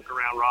do look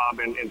around, Rob,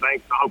 and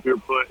thanks, I hope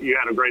you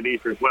had a great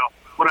Easter as well.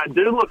 When I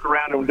do look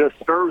around, and what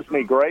disturbs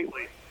me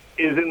greatly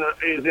is in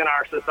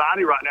our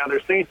society right now,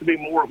 there seems to be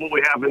more of what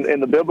we have in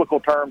the biblical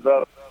terms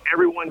of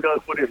everyone does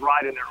what is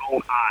right in their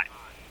own eyes.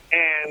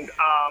 And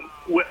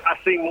I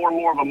see more and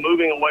more of a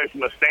moving away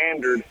from a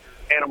standard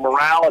and a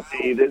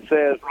morality that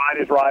says right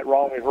is right,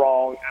 wrong is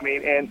wrong. I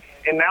mean, and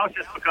now it's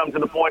just become to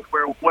the point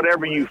where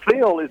whatever you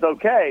feel is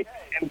okay.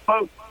 And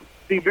folks,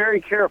 be very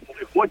careful.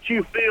 If what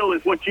you feel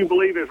is what you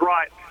believe is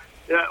right,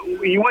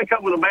 you wake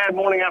up with a bad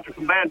morning after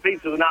some bad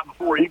pizza the night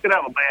before, you could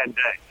have a bad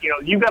day. You know,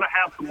 you've got to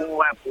have some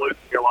moral absolutes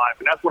in your life,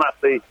 and that's what I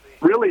see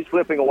really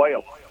slipping away a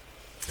lot.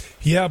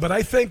 Yeah, but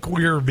I think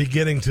we're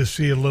beginning to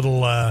see a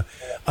little.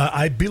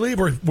 I believe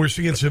we're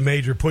seeing some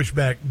major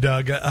pushback,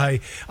 Doug.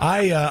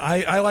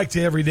 I like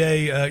to every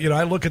day.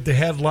 I look at the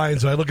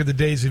headlines, I look at the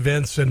day's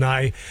events, and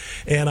I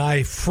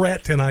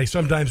fret, and I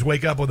sometimes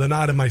wake up with a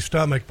knot in my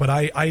stomach. But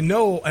I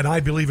know, and I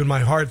believe in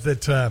my heart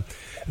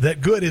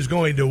that good is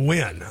going to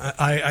win.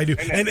 I do.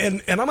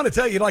 And I'm going to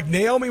tell you, like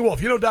Naomi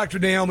Wolf. You know Dr.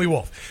 Naomi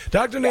Wolf.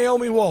 Dr.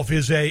 Naomi Wolf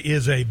is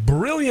a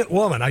brilliant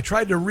woman. I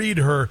tried to read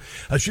her.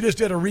 She just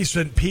did a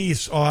recent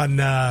piece on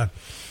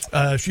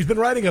she's been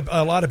writing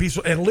a lot of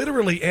pieces and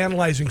literally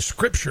analyzing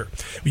Scripture.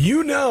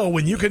 You know,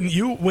 when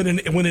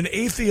an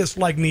atheist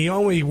like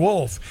Naomi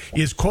Wolf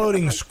is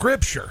quoting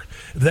Scripture,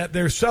 that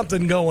there's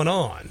something going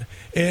on,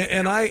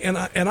 and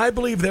I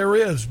believe there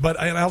is. But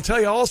I'll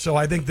tell you also,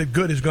 I think that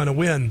good is going to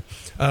win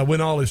when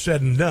all is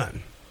said and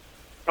done.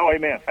 Oh,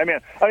 amen. I mean,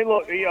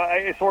 look,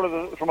 it's sort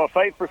of from a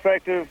faith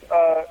perspective.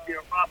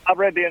 I've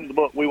read the end of the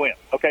book. We win.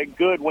 Okay,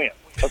 good wins.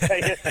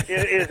 Okay,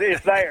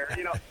 it's there.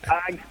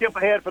 I can skip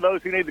ahead for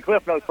those who need the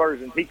Cliff Notes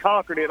versions. He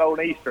conquered it on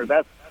Easter.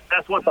 That's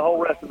what the whole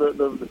rest of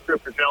the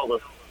Scripture tells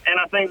us. And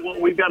I think what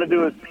we've got to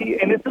do is,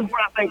 and this is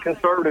where I think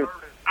conservatives.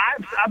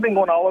 I've been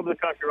going all over the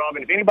country, Rob.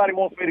 And if anybody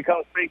wants me to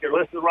come speak or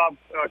listen to Rob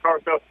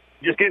Carson Show,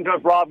 just get in touch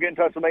with Rob, get in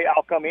touch with me.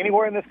 I'll come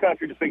anywhere in this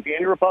country to speak to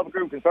any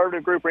Republican group,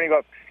 conservative group, or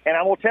anything. And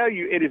I will tell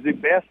you, it is the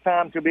best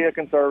time to be a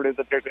conservative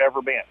that there's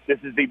ever been. This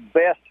is the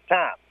best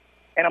time.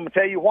 And I'm going to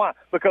tell you why.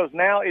 Because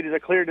now it is a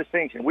clear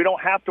distinction. We don't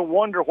have to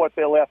wonder what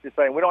the left is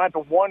saying. We don't have to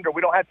wonder.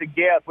 We don't have to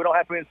guess. We don't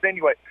have to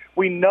insinuate.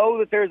 We know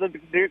that there's a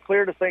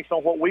clear distinction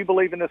on what we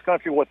believe in this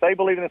country, what they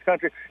believe in this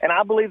country. And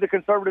I believe the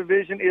conservative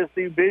vision is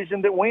the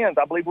vision that wins.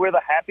 I believe we're the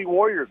happy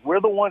warriors.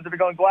 We're the ones that are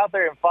going to go out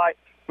there and fight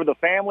for the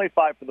family,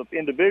 fight for the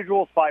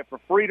individuals, fight for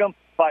freedom,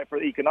 fight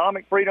for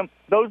economic freedom.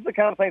 Those are the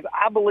kind of things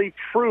I believe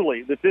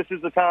truly that this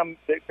is the time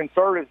that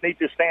conservatives need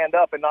to stand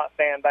up and not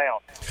stand down.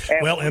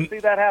 And when we see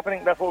that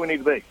happening, that's what we need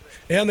to be.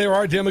 And there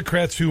are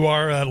Democrats who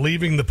are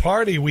leaving the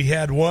party. We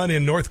had one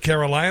in North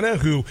Carolina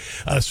who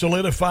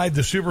solidified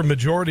the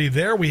supermajority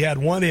there. We had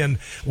one in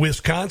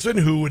Wisconsin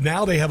who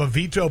now they have a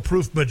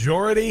veto-proof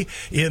majority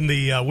in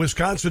the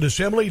Wisconsin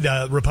Assembly.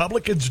 The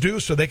Republicans do,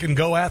 so they can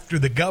go after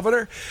the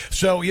governor.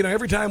 So,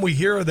 every time we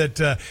hear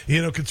that,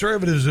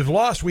 conservatives have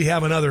lost, we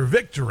have another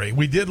victory.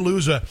 We did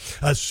lose a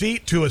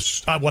seat to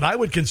what I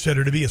would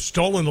consider to be a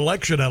stolen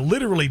election, a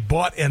literally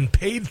bought and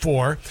paid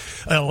for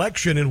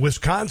election in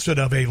Wisconsin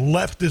of a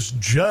leftist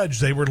judge.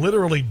 They were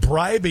literally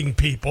bribing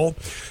people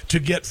to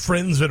get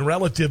friends and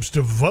relatives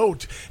to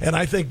vote, and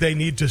I think they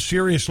need to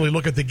seriously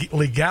look at the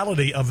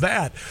legality of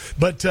that.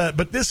 But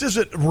this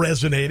isn't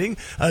resonating.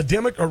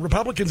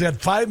 Republicans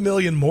had 5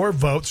 million more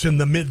votes in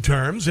the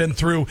midterms, and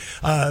through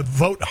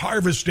vote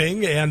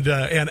harvesting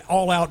and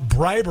all-out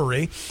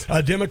bribery,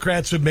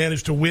 Democrats have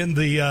managed to win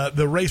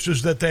the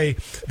races that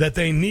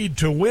they need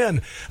to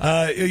win.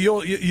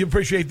 You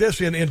appreciate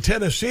this in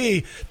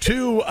Tennessee.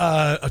 Two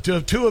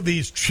of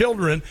these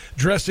children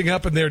dressing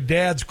up in their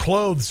dad's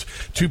clothes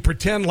to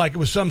pretend like it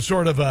was some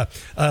sort of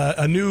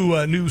a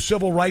new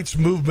civil rights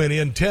movement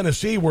in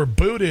Tennessee were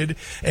booted,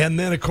 and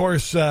then of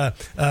course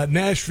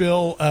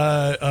Nashville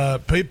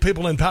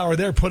people in power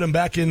there put them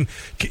back in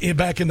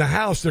the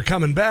House. They're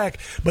coming back,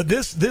 but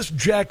this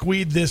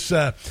jackweed, this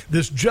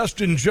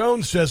Justin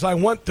Jones says, I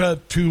want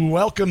to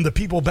welcome the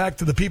people back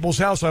to the people's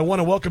house. I want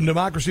to welcome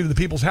democracy to the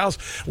people's house.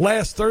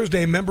 Last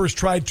Thursday, members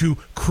tried to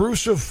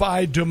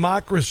crucify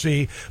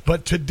democracy,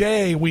 but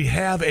today we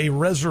have a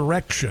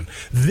resurrection.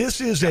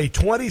 This is a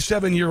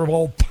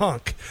 27-year-old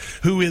punk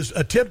who is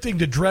attempting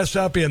to dress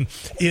up in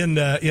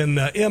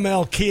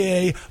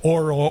MLK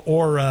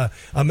or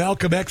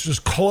Malcolm X's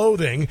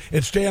clothing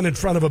and stand in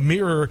front of a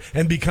mirror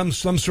and become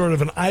some sort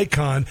of an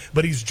icon,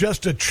 but he's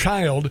just a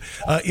child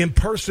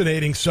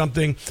impersonating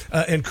something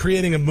and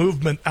creating a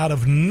movement out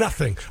of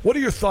nothing. What are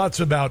your thoughts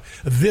about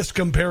this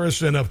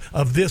comparison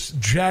of this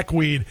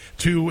jackweed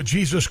to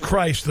Jesus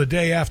Christ the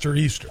day after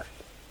Easter?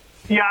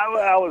 Yeah,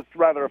 I was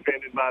rather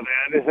offended by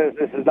that.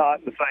 This is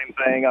not the same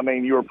thing. I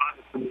mean, you were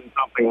punished for doing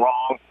something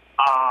wrong,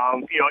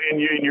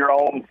 in your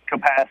own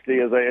capacity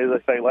as a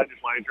state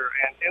legislature.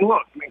 And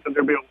look, I mean, could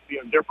there be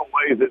different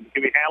ways that it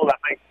can be handled?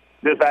 I think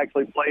this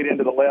actually played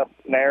into the left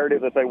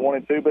narrative that they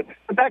wanted to, but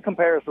that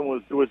comparison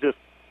was just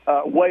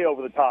way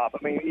over the top.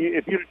 I mean,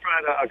 if you'd have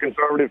tried a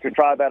conservative to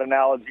try that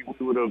analogy,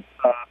 we would have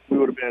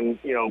been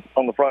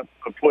on the front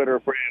of Twitter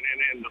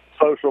and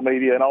social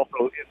media and also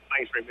in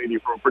mainstream media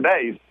for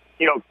days.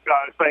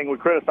 Saying we're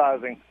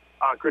criticizing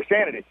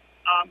Christianity.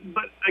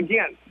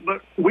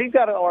 But we've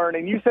got to learn,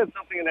 and you said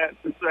something in that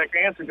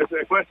answer to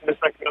that question a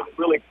second ago that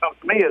really comes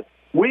to me, is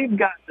we've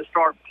got to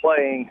start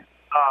playing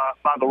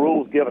by the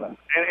rules given us.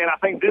 And I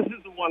think this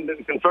is the one that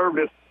the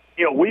conservatives,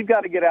 we've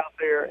got to get out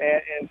there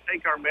and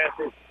take our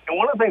message. And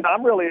one of the things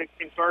I'm really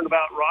concerned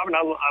about, Rob, and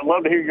I'd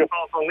love to hear your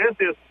thoughts on this,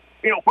 is,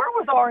 where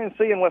was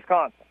RNC in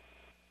Wisconsin?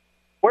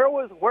 Where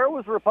was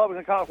the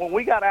Republican Congress when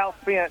we got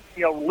outspent,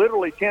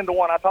 literally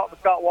 10-1? I talked to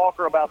Scott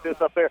Walker about this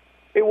up there.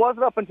 It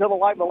wasn't up until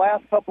the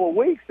last couple of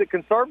weeks that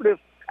conservatives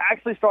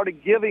actually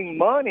started giving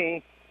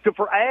money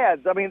for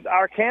ads. I mean,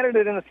 our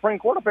candidate in the Supreme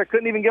Court up there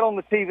couldn't even get on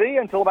the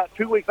TV until about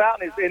 2 weeks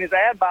out, and his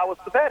ad buy was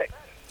pathetic.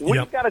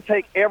 We've got to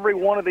take every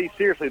one of these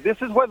seriously. This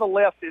is where the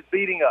left is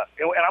beating us.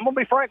 And I'm going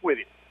to be frank with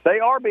you. They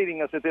are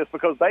beating us at this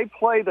because they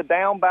play the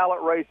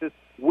down-ballot races.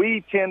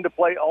 We tend to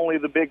play only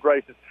the big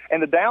races.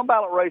 And the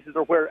down-ballot races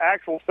are where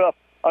actual stuff,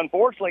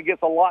 unfortunately,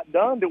 gets a lot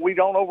done that we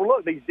don't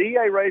overlook. These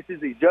DA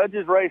races, these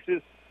judges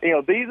races,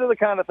 these are the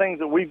kind of things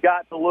that we've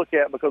got to look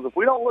at, because if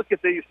we don't look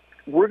at these,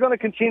 we're going to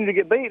continue to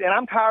get beat. And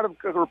I'm tired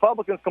of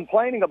Republicans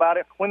complaining about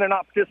it when they're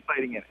not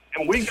participating in it.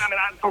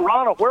 And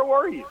Toronto, where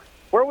were you?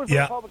 Where was the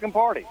Republican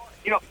Party?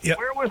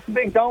 Where was the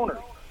big donors?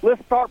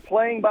 Let's start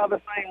playing by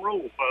the same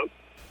rules, folks.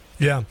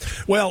 Yeah.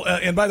 Well,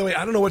 and by the way,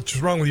 I don't know what's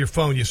wrong with your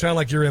phone. You sound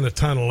like you're in a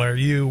tunnel.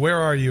 Where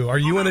are you? Are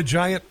you in a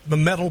giant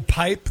metal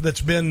pipe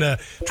that's been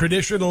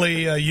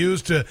traditionally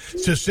used to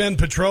send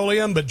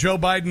petroleum, but Joe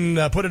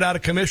Biden put it out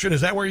of commission? Is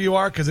that where you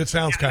are? Because it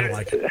sounds kind of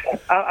like it.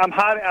 I'm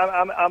hiding.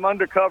 I'm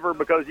undercover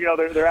because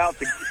they're out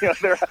to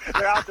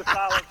they're out to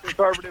silence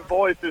conservative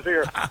voices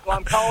here. So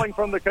I'm calling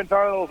from the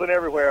internals and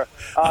everywhere.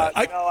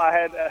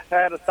 I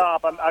had to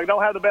stop. I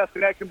don't have the best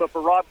connection, but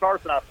for Rob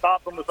Carson, I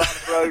stopped on the side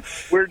of the road.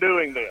 We're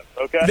doing this.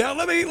 Okay. Now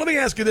let me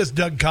ask you this,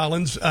 Doug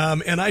Collins,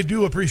 and I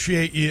do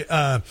appreciate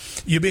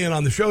you being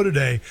on the show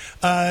today.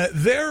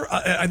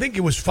 I think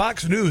it was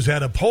Fox News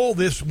had a poll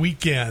this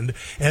weekend,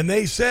 and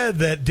they said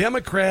that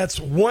Democrats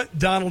want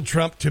Donald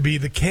Trump to be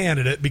the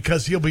candidate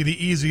because he'll be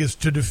the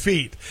easiest to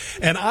defeat.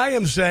 And I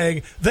am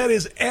saying that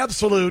is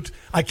absolute.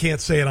 I can't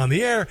say it on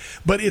the air,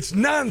 but it's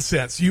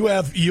nonsense. You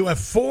have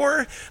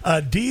 4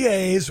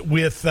 DAs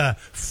with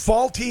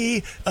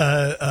faulty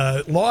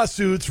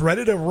lawsuits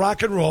ready to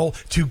rock and roll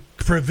to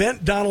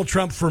prevent Donald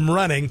Trump from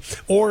running,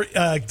 or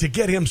to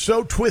get him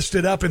so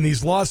twisted up in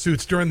these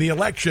lawsuits during the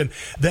election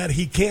that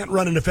he can't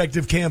run an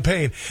effective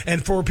campaign.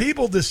 And for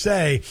people to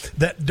say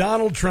that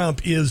Donald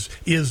Trump is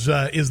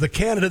the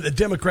candidate that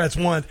Democrats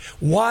want,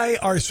 why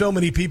are so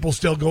many people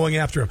still going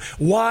after him?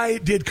 Why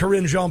did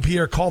Karine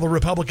Jean-Pierre call the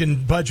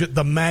Republican budget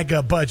the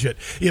MAGA budget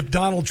if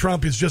Donald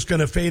Trump is just going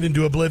to fade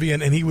into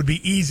oblivion and he would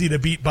be easy to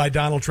beat by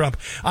Donald Trump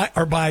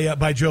or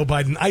by Joe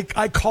Biden?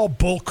 I call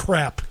bull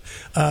crap.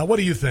 What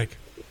do you think?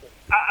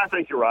 I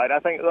think you're right. I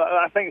think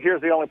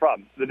here's the only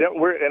problem.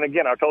 And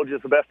again, I told you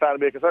it's the best time to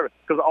be a conservative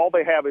because all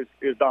they have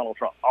is Donald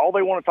Trump. All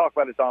they want to talk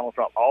about is Donald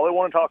Trump. All they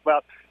want to talk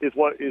about is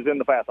what is in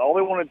the past. All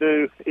they want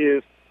to do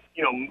is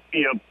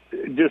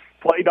just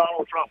play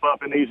Donald Trump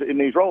up in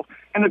these roles.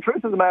 And the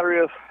truth of the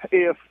matter is,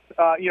 if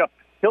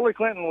Hillary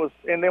Clinton was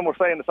and them were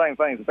saying the same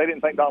things, if they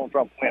didn't think Donald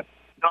Trump would win.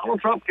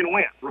 Donald Trump can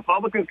win.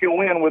 Republicans can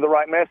win with the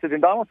right message,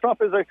 and Donald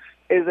Trump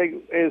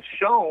is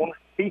shown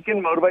he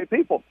can motivate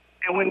people.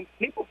 And when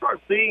people start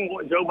seeing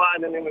what Joe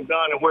Biden and them have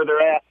done and where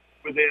they're at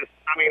with this,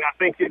 I mean, I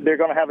think they're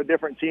going to have a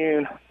different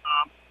tune.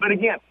 But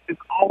again,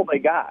 it's all they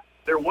got.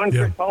 They're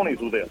one-trick ponies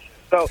with this.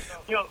 So,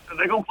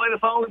 they're going to play the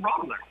song that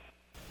brought them there.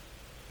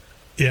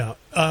 Yeah,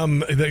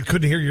 I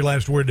couldn't hear your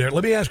last word there.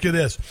 Let me ask you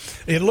this.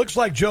 It looks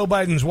like Joe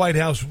Biden's White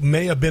House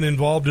may have been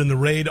involved in the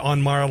raid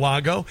on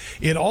Mar-a-Lago.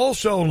 It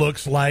also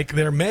looks like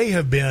there may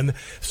have been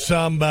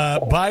some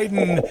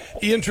Biden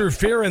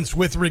interference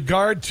with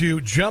regard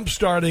to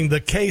jump-starting the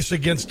case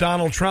against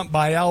Donald Trump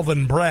by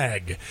Alvin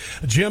Bragg.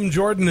 Jim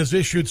Jordan has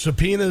issued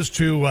subpoenas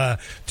to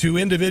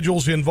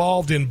individuals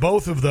involved in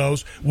both of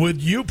those.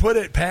 Would you put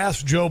it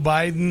past Joe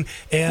Biden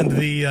and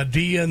the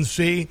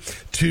DNC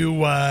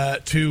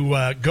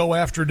to go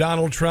after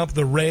Donald Trump,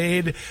 the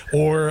raid,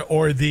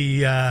 or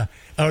the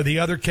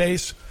other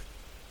case?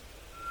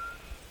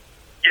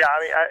 Yeah, I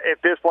mean,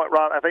 at this point,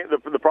 Ron, I think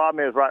the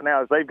problem is right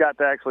now is they've got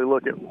to actually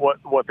look at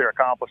what they're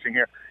accomplishing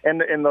here.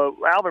 And the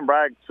Alvin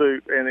Bragg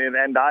suit and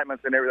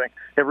indictments and everything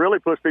have really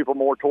pushed people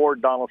more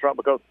toward Donald Trump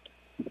because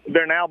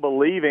they're now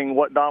believing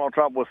what Donald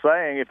Trump was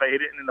saying if they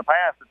didn't in the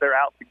past, that they're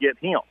out to get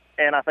him.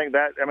 And I think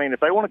that, I mean, if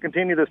they want to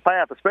continue this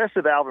path,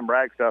 especially the Alvin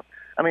Bragg stuff,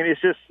 I mean, it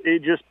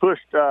just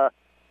pushed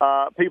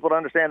people to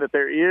understand that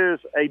there is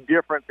a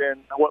difference in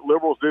what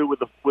liberals do with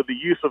the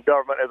use of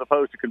government as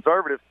opposed to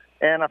conservatives.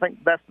 And I think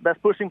that's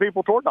pushing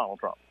people toward Donald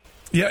Trump.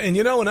 Yeah, and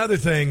another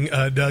thing,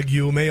 Doug,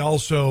 you may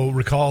also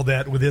recall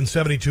that within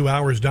 72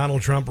 hours,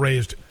 Donald Trump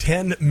raised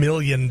 $10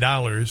 million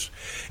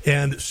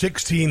and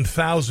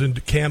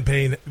 16,000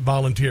 campaign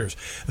volunteers.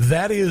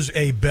 That is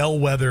a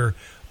bellwether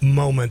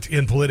moment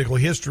in political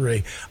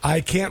history.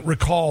 I can't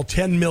recall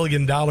 $10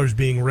 million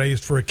being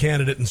raised for a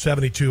candidate in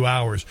 72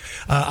 hours.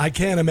 I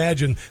can't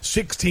imagine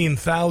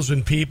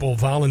 16,000 people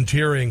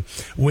volunteering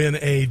when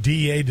a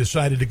DA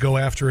decided to go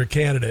after a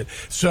candidate.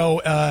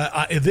 So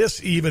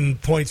this even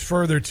points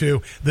further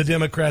to the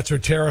Democrats are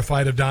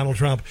terrified of Donald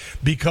Trump,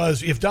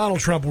 because if Donald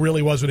Trump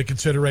really wasn't a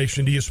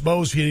consideration, do you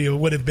suppose he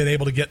would have been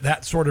able to get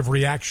that sort of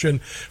reaction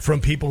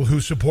from people who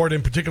support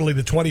him, particularly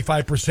the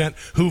 25%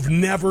 who've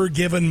never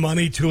given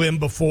money to him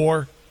before?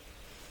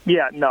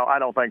 Yeah, no, I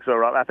don't think so,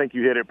 Rob. I think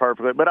you hit it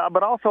perfectly.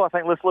 But also, I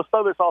think let's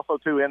throw this also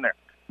too in there.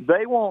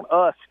 They want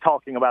us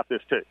talking about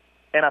this too,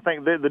 and I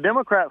think the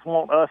Democrats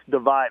want us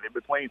divided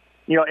between,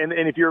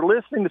 and if you're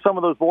listening to some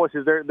of those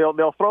voices,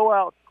 they'll throw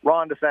out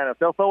Ron DeSantis,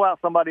 they'll throw out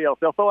somebody else,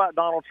 they'll throw out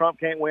Donald Trump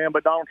can't win,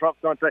 but Donald Trump's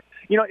going to say,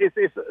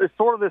 it's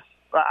sort of this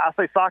I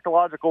say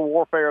psychological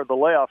warfare of the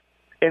left,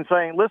 and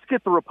saying let's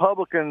get the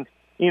Republicans,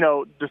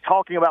 just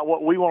talking about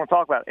what we want to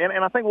talk about, and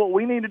I think what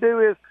we need to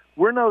do is.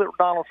 We know that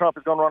Donald Trump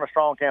is going to run a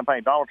strong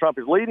campaign. Donald Trump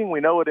is leading.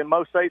 We know it in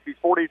most states. He's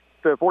 40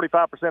 to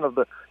 45% of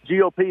the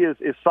GOP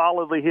is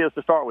solidly his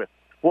to start with.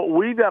 What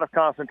we've got to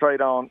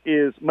concentrate on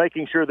is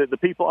making sure that the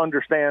people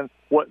understand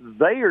what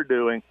they are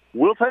doing.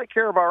 We'll take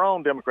care of our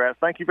own, Democrats.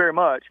 Thank you very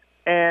much.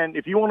 And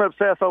if you want to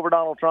obsess over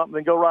Donald Trump,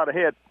 then go right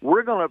ahead.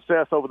 We're going to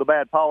obsess over the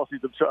bad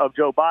policies of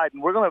Joe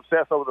Biden. We're going to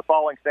obsess over the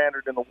falling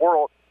standard in the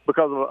world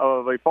because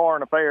of a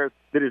foreign affairs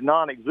that is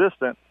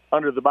non-existent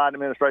under the Biden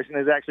administration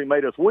has actually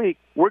made us weak.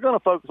 We're going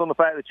to focus on the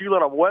fact that you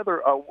let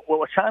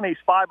a Chinese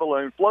spy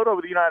balloon float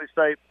over the United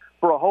States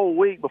for a whole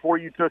week before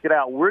you took it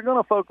out. We're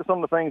going to focus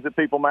on the things that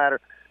people matter.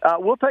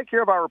 We'll take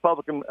care of our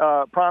Republican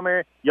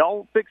primary.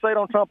 Y'all fixate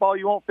on Trump all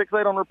you want,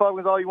 fixate on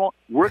Republicans all you want.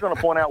 We're going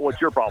to point out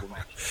what your problem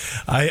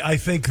is. I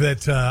think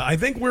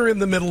we're in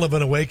the middle of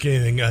an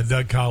awakening,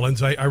 Doug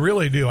Collins. I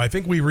really do. I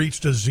think we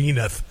reached a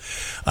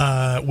zenith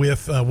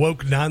with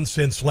woke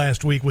nonsense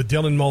last week with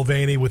Dylan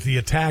Mulvaney, with the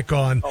attack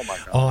on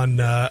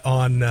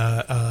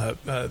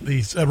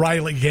these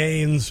Riley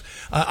Gaines.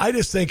 I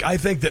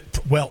think that,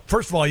 well,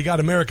 first of all, you got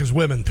America's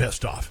women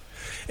pissed off.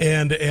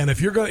 And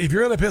if you're going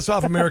to piss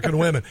off American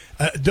women,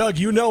 Doug,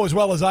 as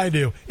well as I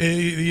do,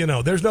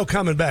 there's no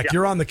coming back. Yeah.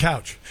 You're on the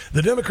couch.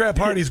 The Democrat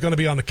Party is going to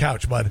be on the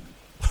couch, bud.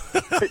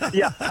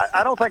 Yeah,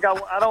 I don't think I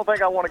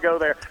want to go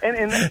there.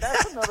 And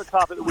that's another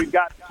topic that we've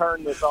got to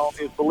turn this on,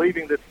 is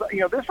believing that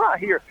this right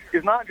here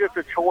is not just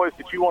a choice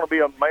that you want to be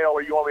a male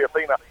or you want to be a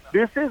female.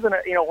 This isn't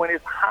when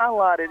it's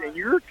highlighted and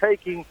you're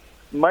taking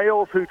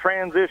males who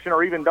transition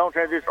or even don't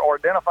transition or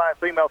identify as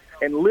females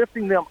and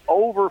lifting them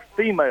over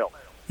females.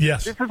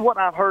 Yes. This is what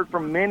I've heard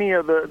from many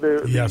of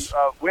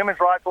the women's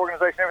rights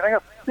organizations and everything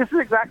else. This is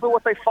exactly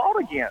what they fought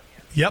against.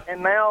 Yep.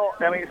 And now,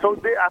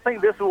 I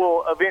think this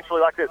will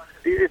eventually, like this,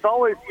 it's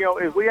always,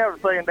 as we have a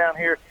saying down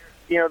here,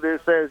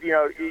 that says,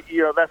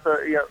 that's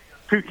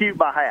too cute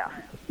by half.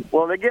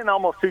 Well, they're getting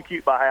almost too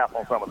cute by half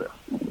on some of this.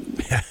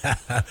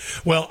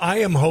 Well, I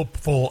am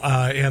hopeful,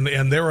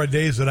 and there are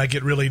days that I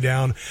get really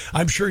down.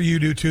 I'm sure you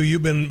do too.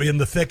 You've been in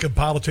the thick of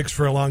politics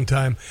for a long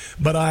time,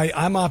 but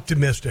I'm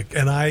optimistic,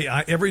 and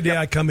I every day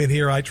I come in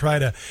here, I try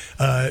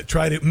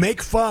to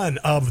make fun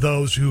of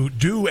those who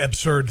do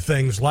absurd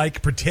things,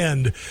 like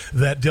pretend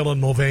that Dylan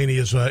Mulvaney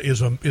is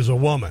a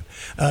woman.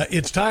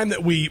 It's time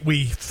that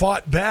we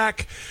fought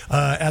back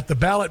at the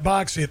ballot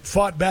box. It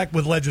fought back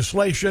with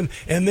legislation,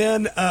 and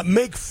then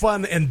make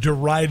fun and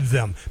deride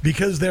them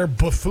because they're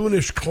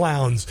buffoonish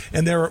clowns,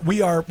 and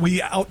we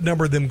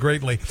outnumber them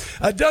greatly.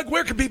 Doug,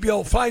 where can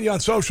people find you on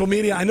social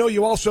media? I know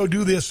you also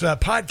do this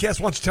podcast.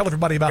 Why don't you tell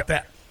everybody about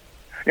that?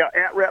 Yeah,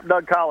 at Rep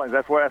Doug Collins.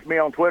 That's me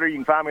on Twitter. You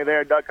can find me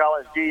there. Doug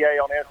Collins GA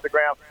on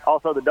Instagram.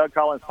 Also, the Doug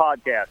Collins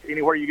podcast.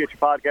 Anywhere you get your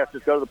podcast,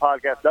 just go to the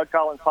podcast.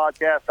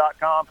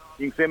 DougCollinsPodcast.com.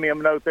 You can send me a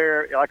note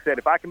there. Like I said,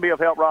 if I can be of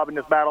help, Rob, in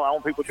this battle, I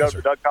want people to go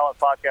to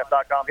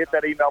DougCollinsPodcast.com. Hit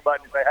that email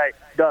button and say, "Hey,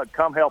 Doug,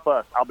 come help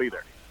us." I'll be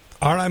there.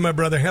 All right, my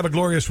brother. Have a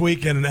glorious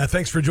week, and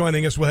thanks for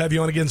joining us. We'll have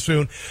you on again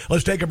soon.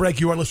 Let's take a break.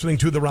 You are listening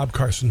to The Rob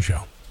Carson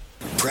Show.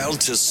 Proud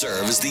to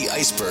serve as the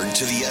iceberg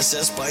to the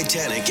SS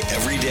Titanic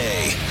every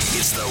day.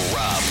 It's The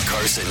Rob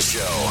Carson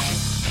Show.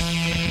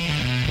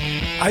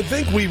 I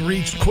think we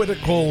reached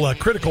critical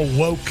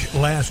woke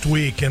last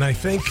week, and I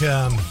think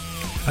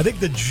I think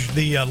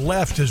the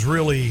left has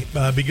really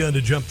begun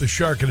to jump the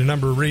shark in a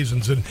number of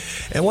reasons. And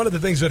one of the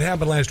things that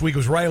happened last week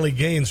was Riley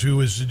Gaines, who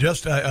was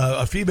just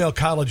a female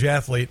college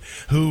athlete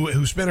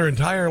who spent her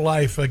entire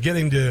life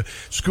getting to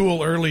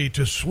school early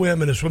to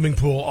swim in a swimming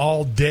pool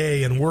all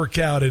day and work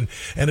out and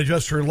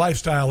adjust her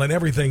lifestyle and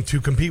everything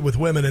to compete with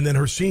women. And then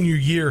her senior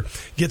year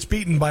gets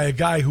beaten by a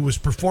guy who was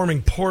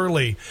performing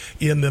poorly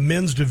in the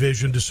men's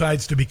division,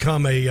 decides to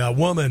become a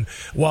woman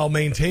while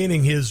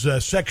maintaining his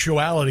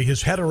sexuality,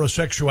 his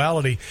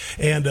heterosexuality,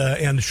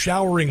 and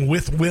showering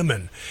with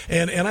women.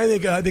 And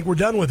I think we're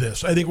done with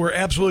this. I think we're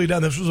absolutely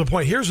done. This was a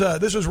point.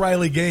 This is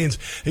Riley Gaines.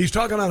 He's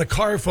talking on a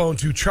car phone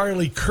to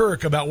Charlie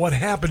Kirk about what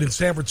happened in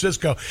San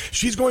Francisco.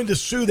 She's going to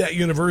sue that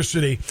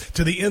university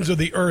to the ends of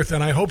the earth,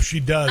 and I hope she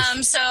does.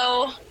 So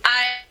I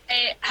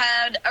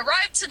had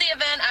arrived to the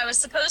event. I was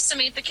supposed to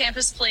meet the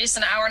campus police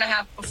an hour and a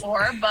half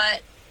before,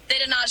 but they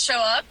did not show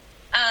up.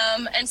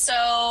 And so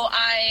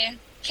I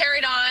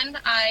carried on.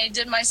 I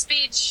did my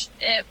speech.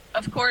 It,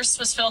 of course,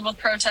 was filled with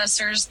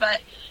protesters,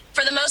 but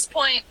for the most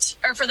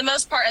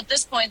part, at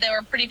this point, they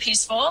were pretty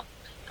peaceful.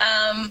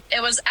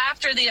 It was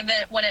after the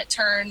event when it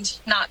turned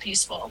not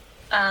peaceful.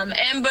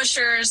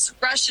 Ambushers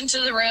rushed into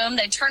the room.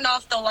 They turned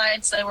off the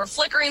lights. They were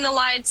flickering the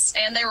lights,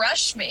 and they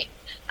rushed me.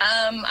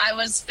 I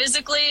was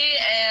physically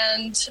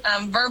and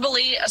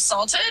verbally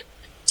assaulted,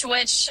 to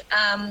which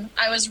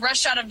I was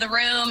rushed out of the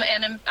room,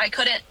 and I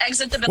couldn't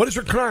exit the building. What is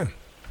her crime?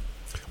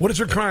 What is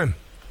her crime?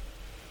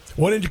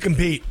 Why didn't you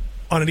compete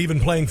on an even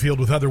playing field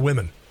with other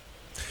women?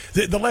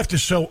 The left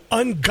is so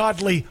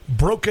ungodly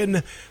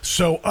broken,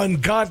 so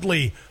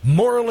ungodly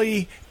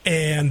morally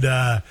and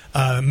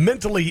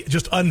mentally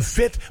just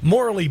unfit,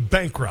 morally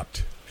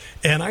bankrupt.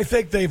 And I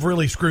think they've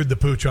really screwed the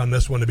pooch on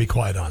this one, to be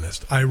quite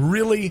honest. I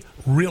really,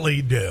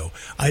 really do.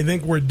 I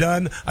think we're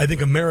done. I think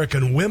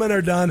American women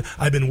are done.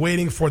 I've been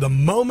waiting for the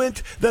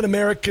moment that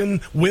American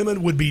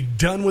women would be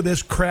done with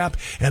this crap,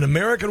 and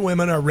American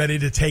women are ready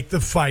to take the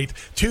fight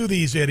to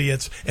these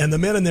idiots, and the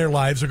men in their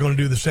lives are going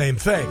to do the same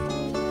thing.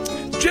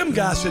 Jim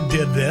Gossett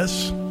did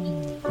this,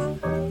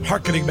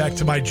 hearkening back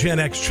to my Gen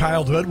X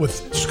childhood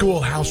with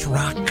Schoolhouse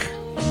Rock.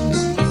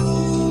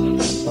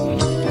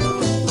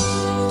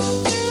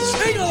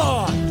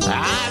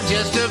 I'm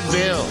just a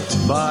Bill,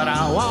 but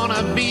I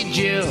wanna be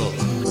Jill.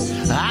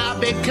 I'll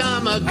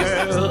become a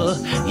girl,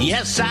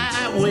 yes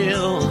I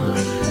will.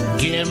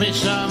 Give me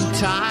some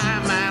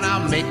time and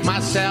I'll make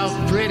myself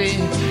pretty.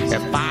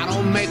 If I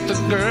don't make the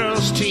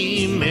girls'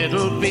 team,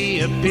 it'll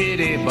be a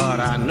pity. But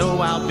I know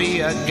I'll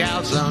be a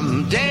gal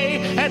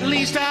someday. At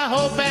least I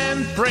hope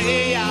and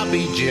pray I'll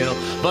be Jill.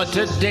 But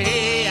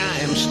today I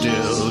am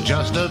still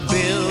just a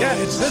Bill. Yeah,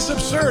 it's this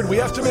absurd. We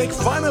have to make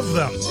fun of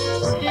them.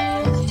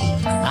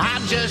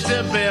 I'm just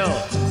a Bill,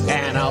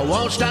 and I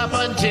won't stop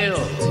until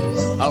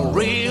a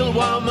real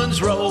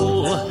woman's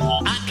role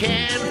I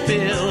can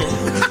fill.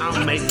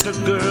 I'll make the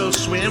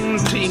girls swim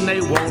team, they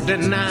won't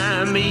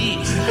deny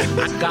me.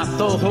 I got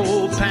the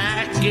whole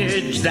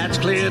package, that's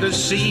clear to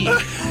see.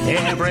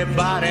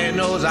 Everybody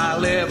knows I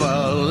live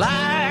a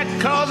lie,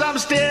 'cause I'm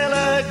still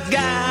a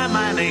guy.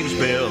 My name's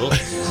Bill,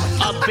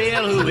 a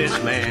Bill who is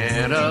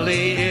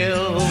mentally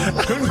ill.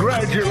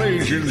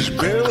 Congratulations,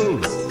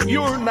 Bill.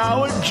 You're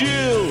now a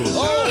Jill.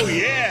 Oh,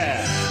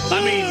 yeah.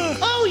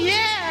 Oh,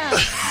 yeah.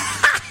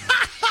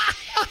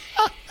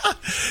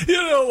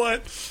 You know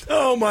what?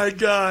 Oh, my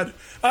God.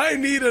 I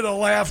needed a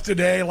laugh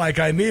today like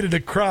I needed to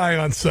cry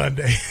on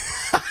Sunday.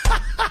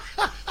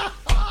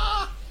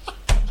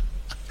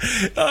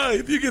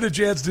 If you get a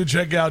chance to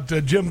check out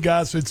Jim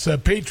Gossett's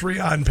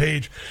Patreon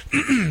page,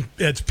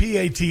 it's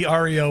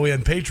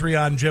Patreon,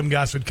 Patreon Jim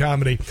Gossett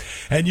Comedy,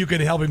 and you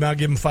can help him out,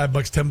 give him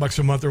 $5, $10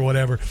 a month or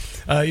whatever.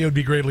 It would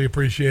be greatly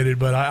appreciated,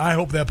 but I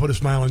hope that put a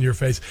smile on your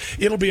face.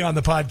 It'll be on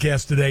the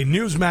podcast today,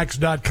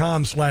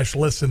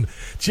 newsmax.com/listen.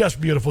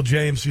 Just beautiful,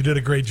 James. You did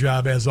a great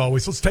job, as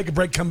always. Let's take a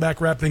break, come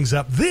back, wrap things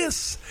up.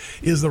 This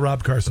is the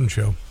Rob Carson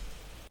Show.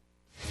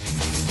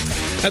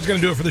 That's going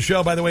to do it for the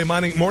show. By the way,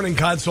 Morning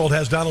Consult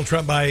has Donald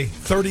Trump by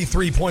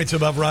 33 points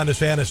above Ron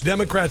DeSantis.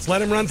 Democrats, let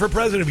him run for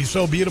president. He's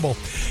so beatable.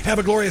 Have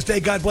a glorious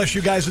day. God bless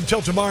you guys.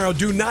 Until tomorrow,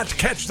 do not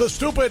catch the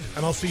stupid,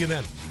 and I'll see you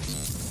then.